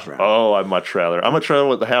 Oh, in the yeah. first round. Oh, I'd much rather.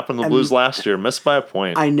 What happened to the Blues last year. Missed by a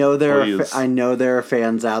point. I know Please. I know there are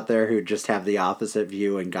fans out there who just have the opposite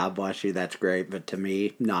view, and God bless you, that's great. But to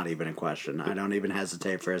me, not even a question. I don't even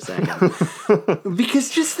hesitate for a second.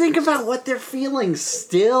 Because just think about what they're feeling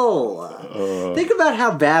still. Think about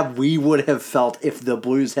how bad we would have felt if the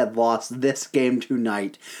Blues had lost this game tonight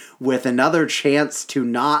with another chance to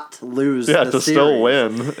not lose Yeah, the to series. still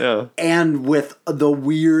win. Yeah. And with the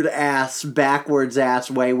weird ass, backwards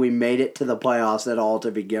ass way we made it to the playoffs at all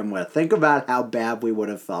to begin with. Think about how bad we would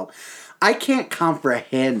have felt. I can't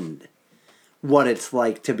comprehend what it's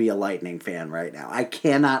like to be a Lightning fan right now. I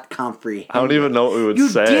cannot comprehend. I don't even know what we would You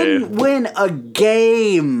say. didn't win a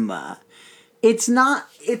game. It's not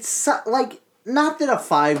that a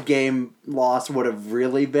 5-game loss would have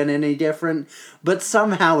really been any different, but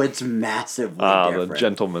somehow it's massively different. The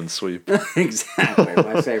gentleman's sweep. Exactly,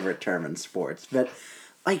 my favorite term in sports. But,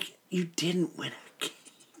 like, you didn't win a game.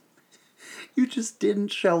 You just didn't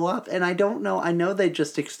show up. And I don't know. I know they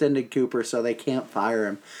just extended Cooper, so they can't fire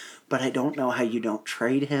him. But I don't know how you don't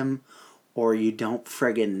trade him or you don't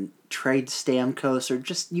friggin' trade Stamkos or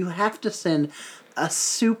just, you have to send a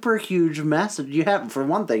super huge message. You have, for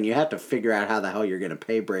one thing, you have to figure out how the hell you're going to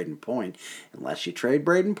pay Braden Point, unless you trade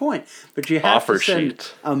Braden Point. But you have Offer to send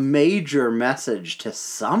sheet. a major message to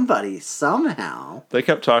somebody somehow. They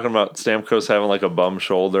kept talking about Stamkos having like a bum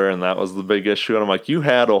shoulder, and that was the big issue. And I'm like, you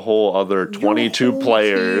had a whole other 22 Your whole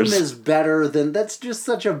players. team is better than, that's just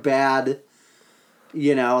such a bad.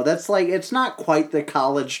 That's like, it's not quite the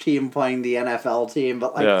college team playing the NFL team,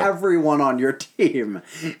 but like Yeah. everyone on your team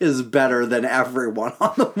is better than everyone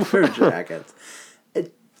on the Blue Jackets.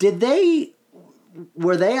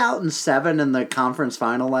 Were they out in 7 in the conference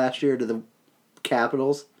final last year to the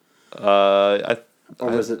Capitals? I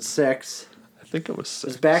Or was it 6? think it was It 6.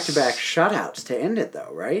 was back-to-back shutouts to end it,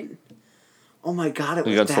 though, right? Oh my God, it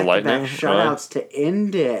was Against the back-to-back Lightning? shutouts to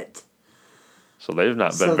end it. So they've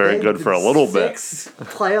not been So very they've good for a been little bit. 6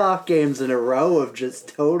 playoff games in a row of just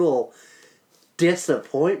total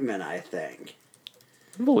disappointment, I think.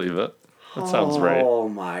 I believe it. That sounds right. Oh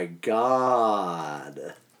my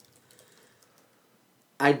God.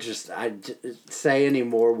 I say any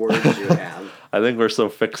more words you have. I think we're so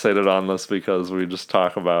fixated on this because we just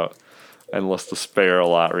talk about endless despair a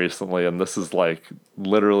lot recently, and this is like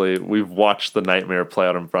literally we've watched the nightmare play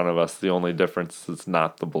out in front of us. The only difference is it's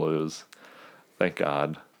not the Blues. Thank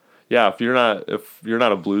God. Yeah, if you're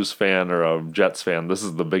not a Blues fan or a Jets fan, this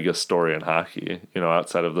is the biggest story in hockey,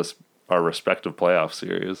 outside of this our respective playoff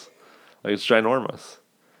series. Like, it's ginormous.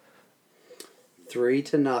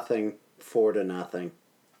 3-0, 4-0.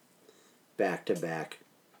 Back to back.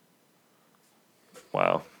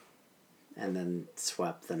 Wow. And then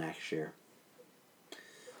swept the next year.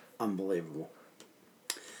 Unbelievable.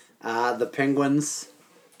 The Penguins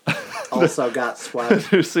also got swept.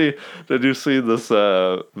 Did you see this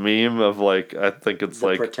meme of like, I think it's The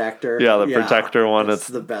like Protector. Yeah, the Protector one. It's It's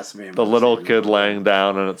the best meme. the I've little seen. kid laying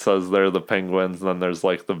down, and it says they're the Penguins, and then there's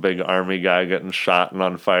like the big army guy getting shot and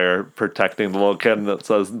on fire protecting the little kid, and it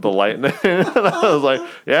says the Lightning. And I was like,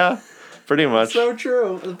 yeah, pretty much. So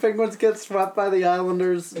true. The Penguins get swept by the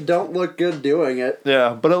Islanders. Don't look good doing it.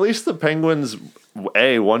 Yeah, but at least the Penguins,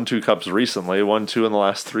 won 2 cups recently, won 2 in the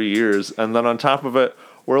last 3 years, and then on top of it,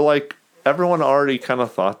 we're like, everyone already kind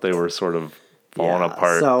of thought they were sort of falling Yeah,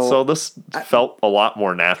 apart. so So this felt a lot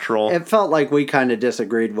more natural. It felt like we kind of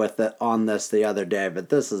disagreed with it on this the other day, but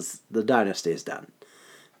the dynasty's done.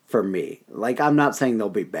 For me. Like, I'm not saying they'll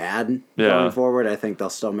be bad going forward. I think they'll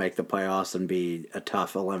still make the playoffs and be a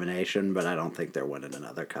tough elimination, but I don't think they're winning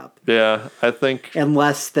another cup. Yeah, I think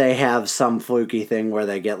Unless they have some fluky thing where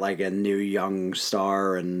they get like a new young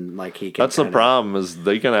star and like he can. that's the problem is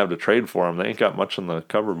they're gonna have to trade for him. They ain't got much on the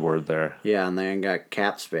cover board there. Yeah, and they ain't got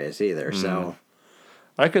cap space either. So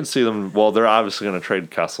I could see them. Well, they're obviously gonna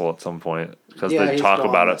trade Kessel at some point because Yeah, they he's talk gone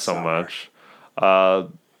about it this so summer.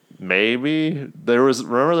 much. Maybe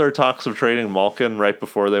remember there were talks of trading Malkin right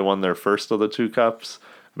before they won their first of the 2 cups,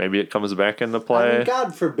 maybe it comes back into I play. mean,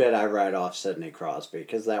 God forbid I write off Sidney Crosby,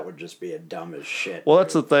 because that would just be a dumb as shit. Well,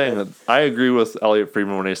 that's the thing. I agree with Elliot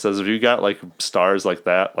Friedman when he says if you got like stars like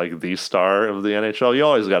that, like the star of the NHL, you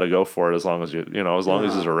always got to go for it as long as as long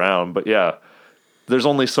as he's around. But yeah, there's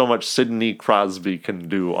only so much Sidney Crosby can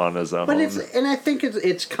do on his own. But I think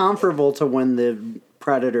it's comparable to when the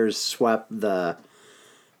Predators swept the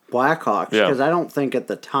Blackhawks, because I don't think at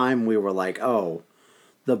the time we were like, oh,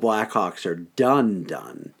 the Blackhawks are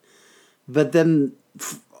done. But then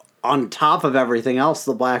on top of everything else,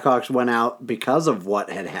 the Blackhawks went out because of what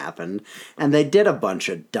had happened, and they did a bunch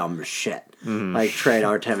of dumb shit, like trade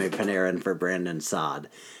Artemi Panarin for Brandon Saad.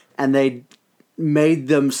 And they made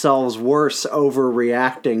themselves worse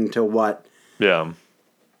overreacting to what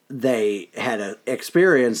they had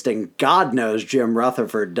experienced, and God knows Jim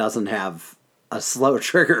Rutherford doesn't have a slow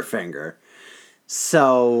trigger finger.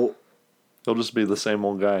 So he'll just be the same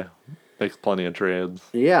old guy. Makes plenty of trades.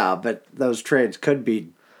 Yeah, but those trades could be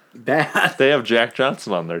bad. They have Jack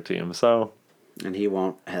Johnson on their team, so. And he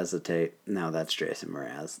won't hesitate. No, that's Jason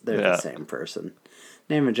Mraz. They're the same person.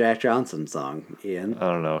 Name a Jack Johnson song, Ian. I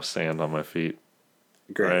don't know. Sand on my feet.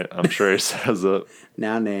 Great. Right? I'm sure he says it.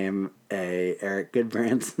 Now name a Eric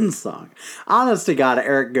Goodbranson song. Honest to God,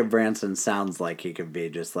 Eric Goodbranson sounds like he could be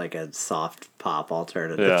just like a soft pop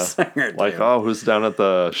alternative singer. Like, who's down at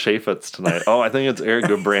the Chaffetz tonight? Oh, I think it's Eric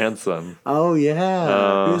Goodbranson. Oh,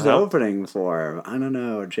 yeah. Who's opening for him? I don't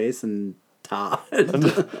know. Jason Todd.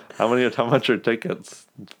 How much are tickets?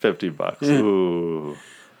 $50. Ooh.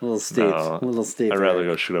 Little steep. I'd rather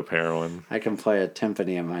go shoot up heroin. I can play a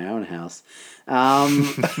timpani in my own house.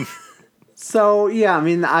 So, yeah, I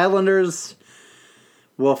mean, the Islanders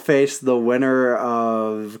will face the winner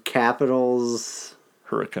of Capitals.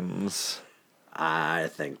 Hurricanes. I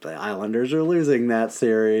think the Islanders are losing that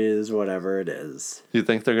series, whatever it is. Do you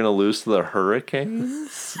think they're going to lose to the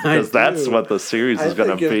Hurricanes? Because that's what the series is going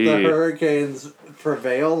to be. If the Hurricanes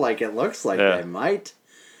prevail, like it looks like they might,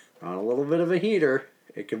 on a little bit of a heater,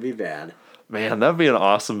 it could be bad. Man, that'd be an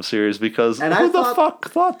awesome series, because who the fuck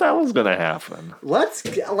thought that was going to happen?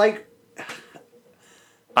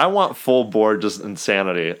 I want full board just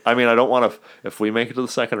insanity. I mean, I don't want to, if we make it to the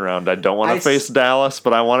second round, I don't want to face Dallas,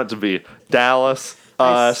 but I want it to be Dallas,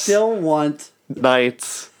 us, still want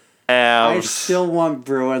Knights, Avs. I still want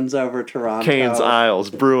Bruins over Toronto. Canes, Isles,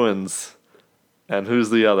 Bruins. And who's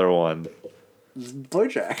the other one? Blue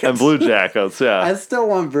Jackets. And Blue Jackets, yeah. I still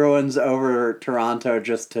want Bruins over Toronto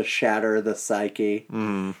just to shatter the psyche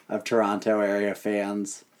of Toronto area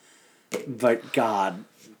fans. But God,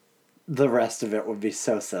 the rest of it would be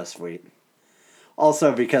so sweet.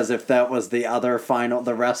 Also, because if that was the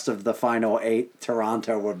rest of the final 8,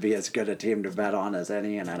 Toronto would be as good a team to bet on as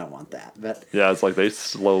any, and I don't want that. But yeah, it's like they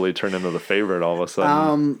slowly turn into the favorite all of a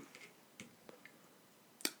sudden.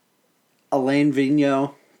 Alain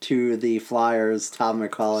Vigneault to the Flyers, Todd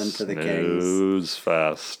McClellan to the Kings. Snooze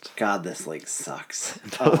fest. God, this league sucks.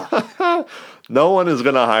 No one is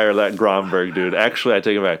going to hire that Gromberg dude. Actually, I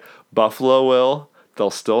take it back. Buffalo will. They'll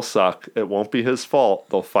still suck. It won't be his fault.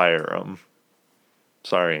 They'll fire him.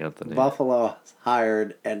 Sorry, Anthony. Buffalo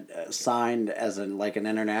hired and signed as an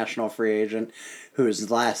international free agent whose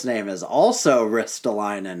last name is also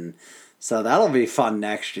Ristolainen. So that'll be fun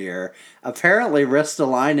next year. Apparently,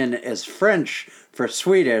 Ristolainen is French for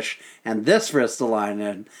Swedish, and this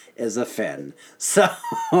Ristolainen is a Finn. So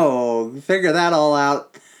figure that all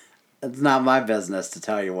out. It's not my business to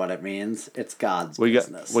tell you what it means. It's God's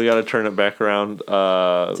business. We got to turn it back around.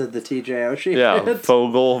 To the TJ Oshie. Yeah,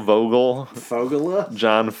 Vogel. Fogela?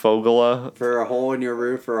 John Fogela. For a hole in your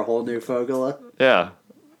roof for a whole new Fogela? Yeah.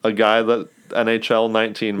 A guy that NHL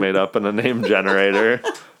 19 made up in a name generator.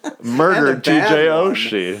 Murdered TJ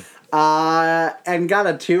Oshie. And got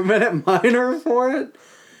a 2-minute minor for it?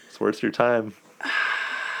 It's worth your time.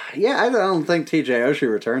 Yeah, I don't think TJ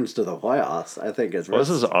Oshie returns to the playoffs. I think his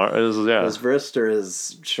wrist, his wrist or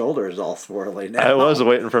his shoulder is all swirly now. I was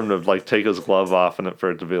waiting for him to take his glove off and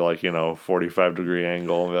for it to be 45-degree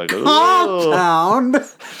angle and be like, compound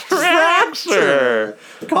fracture.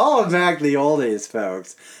 Call him back the oldies,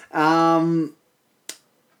 folks.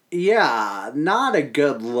 Yeah, not a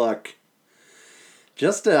good look.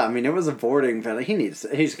 It was a boarding penalty.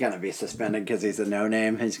 He's going to be suspended because he's a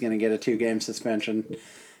no-name. He's going to get a 2-game suspension.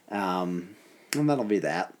 And that'll be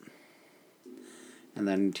that. And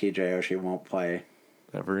then TJ Oshie won't play.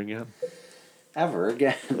 Ever again. Such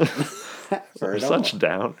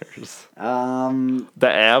downers. The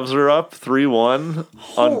Avs are up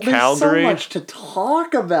 3-1 on Calgary. There's so much to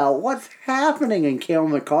talk about. What's happening? And Cale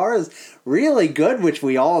Makar is really good, which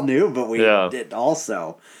we all knew, but we did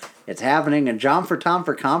also. It's happening, and John for Tom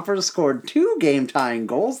for Conference scored 2 game-tying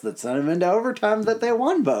goals that sent him into overtime that they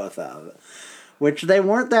won both of. Which they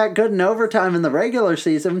weren't that good in overtime in the regular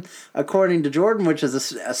season, according to Jordan, which is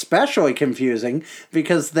especially confusing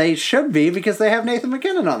because they should be, because they have Nathan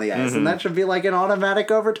McKinnon on the ice, and that should be like an automatic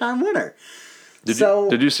overtime winner.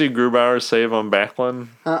 Did you see Grubauer's save on Backlund?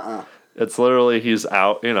 It's literally, he's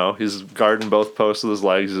out, he's guarding both posts with his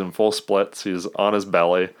legs, he's in full splits, he's on his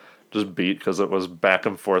belly, just beat because it was back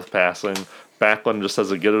and forth passing. Backlund just has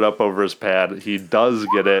to get it up over his pad. He does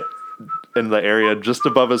get it in the area just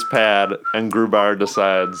above his pad, and Grubauer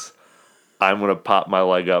decides, I'm going to pop my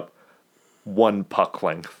leg up 1 puck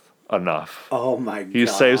length enough. Oh my God. He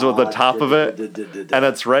saves with the top of it, and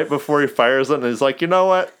it's right before he fires it, and he's like, you know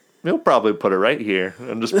what? He'll probably put it right here,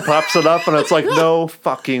 and just pops it up, and it's like, no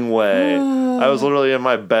fucking way. I was literally in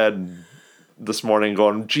my bed this morning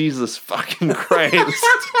going, Jesus fucking Christ.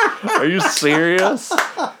 Are you serious?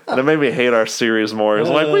 And it made me hate our series more. It's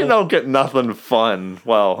like, we don't get nothing fun.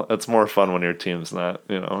 Well, it's more fun when your team's not,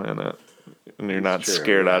 in it. And you're not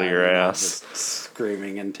scared out of your ass. Just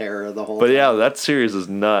screaming in terror the whole But time. yeah, that series is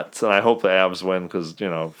nuts. And I hope the Avs win because,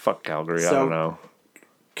 fuck Calgary. I don't know.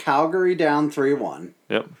 Calgary down 3-1.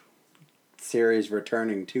 Yep. Series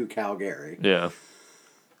returning to Calgary. Yeah.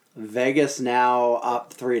 Vegas now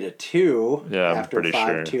up 3-2. Yeah, I'm after pretty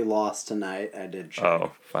 5-2 loss tonight. I did check.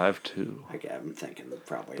 Oh, 5-2. I'm thinking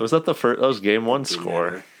probably. Was that that was game 1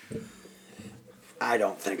 score? I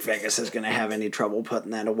don't think Vegas is going to have any trouble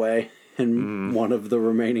putting that away in one of the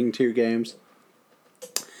remaining 2 games.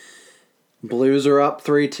 Blues are up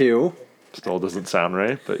 3-2. Still doesn't sound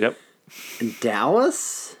right, but yep.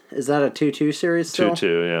 Dallas? Is that a 2-2 series still?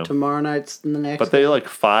 2-2, yeah. Tomorrow night's the next. But they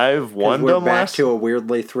 5-1 we're them back last. to a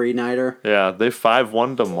weirdly 3-nighter. Yeah, they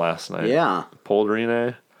 5-1 them last night. Yeah.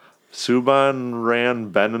 Poldrine. Subban ran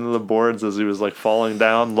Ben into the boards as he was falling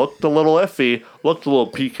down. Looked a little iffy. Looked a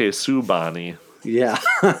little PK Subban-y. Yeah,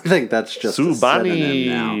 I think that's just a synonym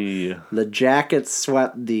now. Subban-y. The Jackets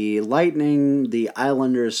swept the Lightning. The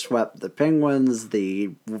Islanders swept the Penguins. The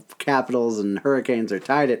Capitals and Hurricanes are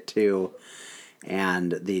tied at 2.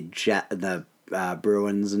 And the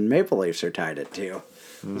Bruins and Maple Leafs are tied at 2.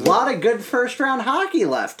 A lot of good first-round hockey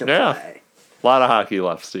left to play. A lot of hockey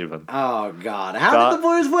left, Steven. Oh, God. How did the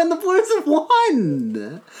Blues win? The Blues have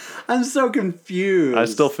won. I'm so confused. I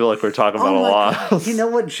still feel like we're talking about a loss. God. You know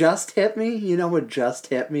what just hit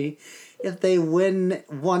me? If they win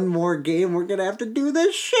one more game, we're going to have to do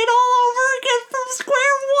this shit all over again from square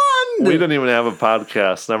one. We didn't even have a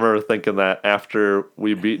podcast. I remember thinking that after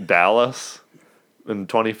we beat Dallas in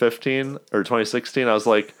 2015 or 2016, I was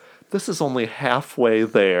like, this is only halfway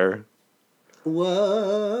there.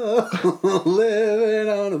 Whoa, living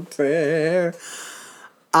on a prayer.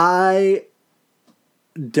 I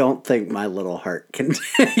don't think my little heart can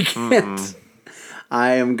take it.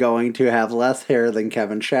 I am going to have less hair than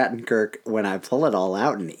Kevin Shattenkirk when I pull it all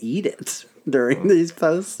out and eat it during these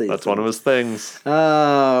postseasons. That's one of his things.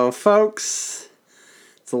 Oh, folks,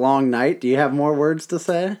 it's a long night. Do you have more words to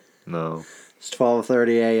say? No. It's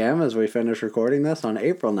 12:30 a.m. as we finish recording this on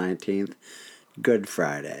April 19th. Good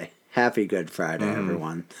Friday. Happy Good Friday,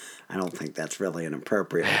 everyone. I don't think that's really an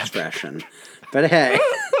appropriate expression. But hey,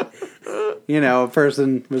 a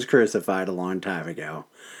person was crucified a long time ago.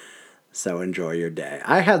 So enjoy your day.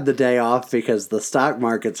 I had the day off because the stock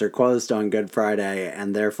markets are closed on Good Friday,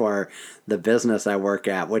 and therefore the business I work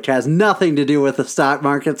at, which has nothing to do with the stock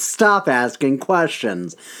market, stop asking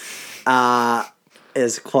questions,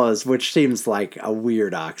 is closed, which seems like a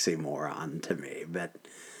weird oxymoron to me. But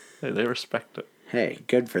Hey, they respect it. hey,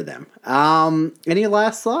 good for them. Any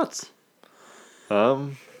last thoughts? I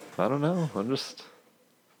don't know. I'm just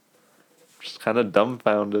kind of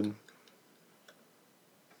dumbfounded.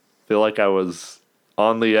 Feel like I was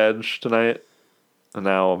on the edge tonight, and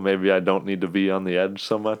now maybe I don't need to be on the edge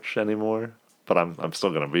so much anymore. But I'm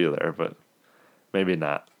still gonna be there, but maybe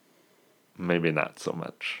not. Maybe not so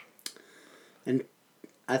much. And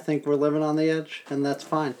I think we're living on the edge, and that's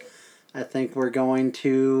fine. I think we're going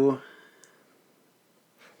to.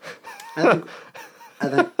 I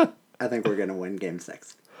think we're gonna win Game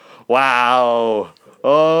 6. Wow.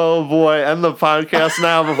 Oh boy, end the podcast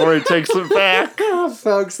now before he takes it back.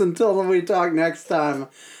 Folks, until we talk next time,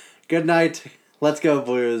 good night. Let's go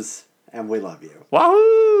Blues, and we love you.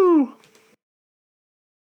 Wahoo!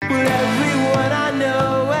 Well, everyone I know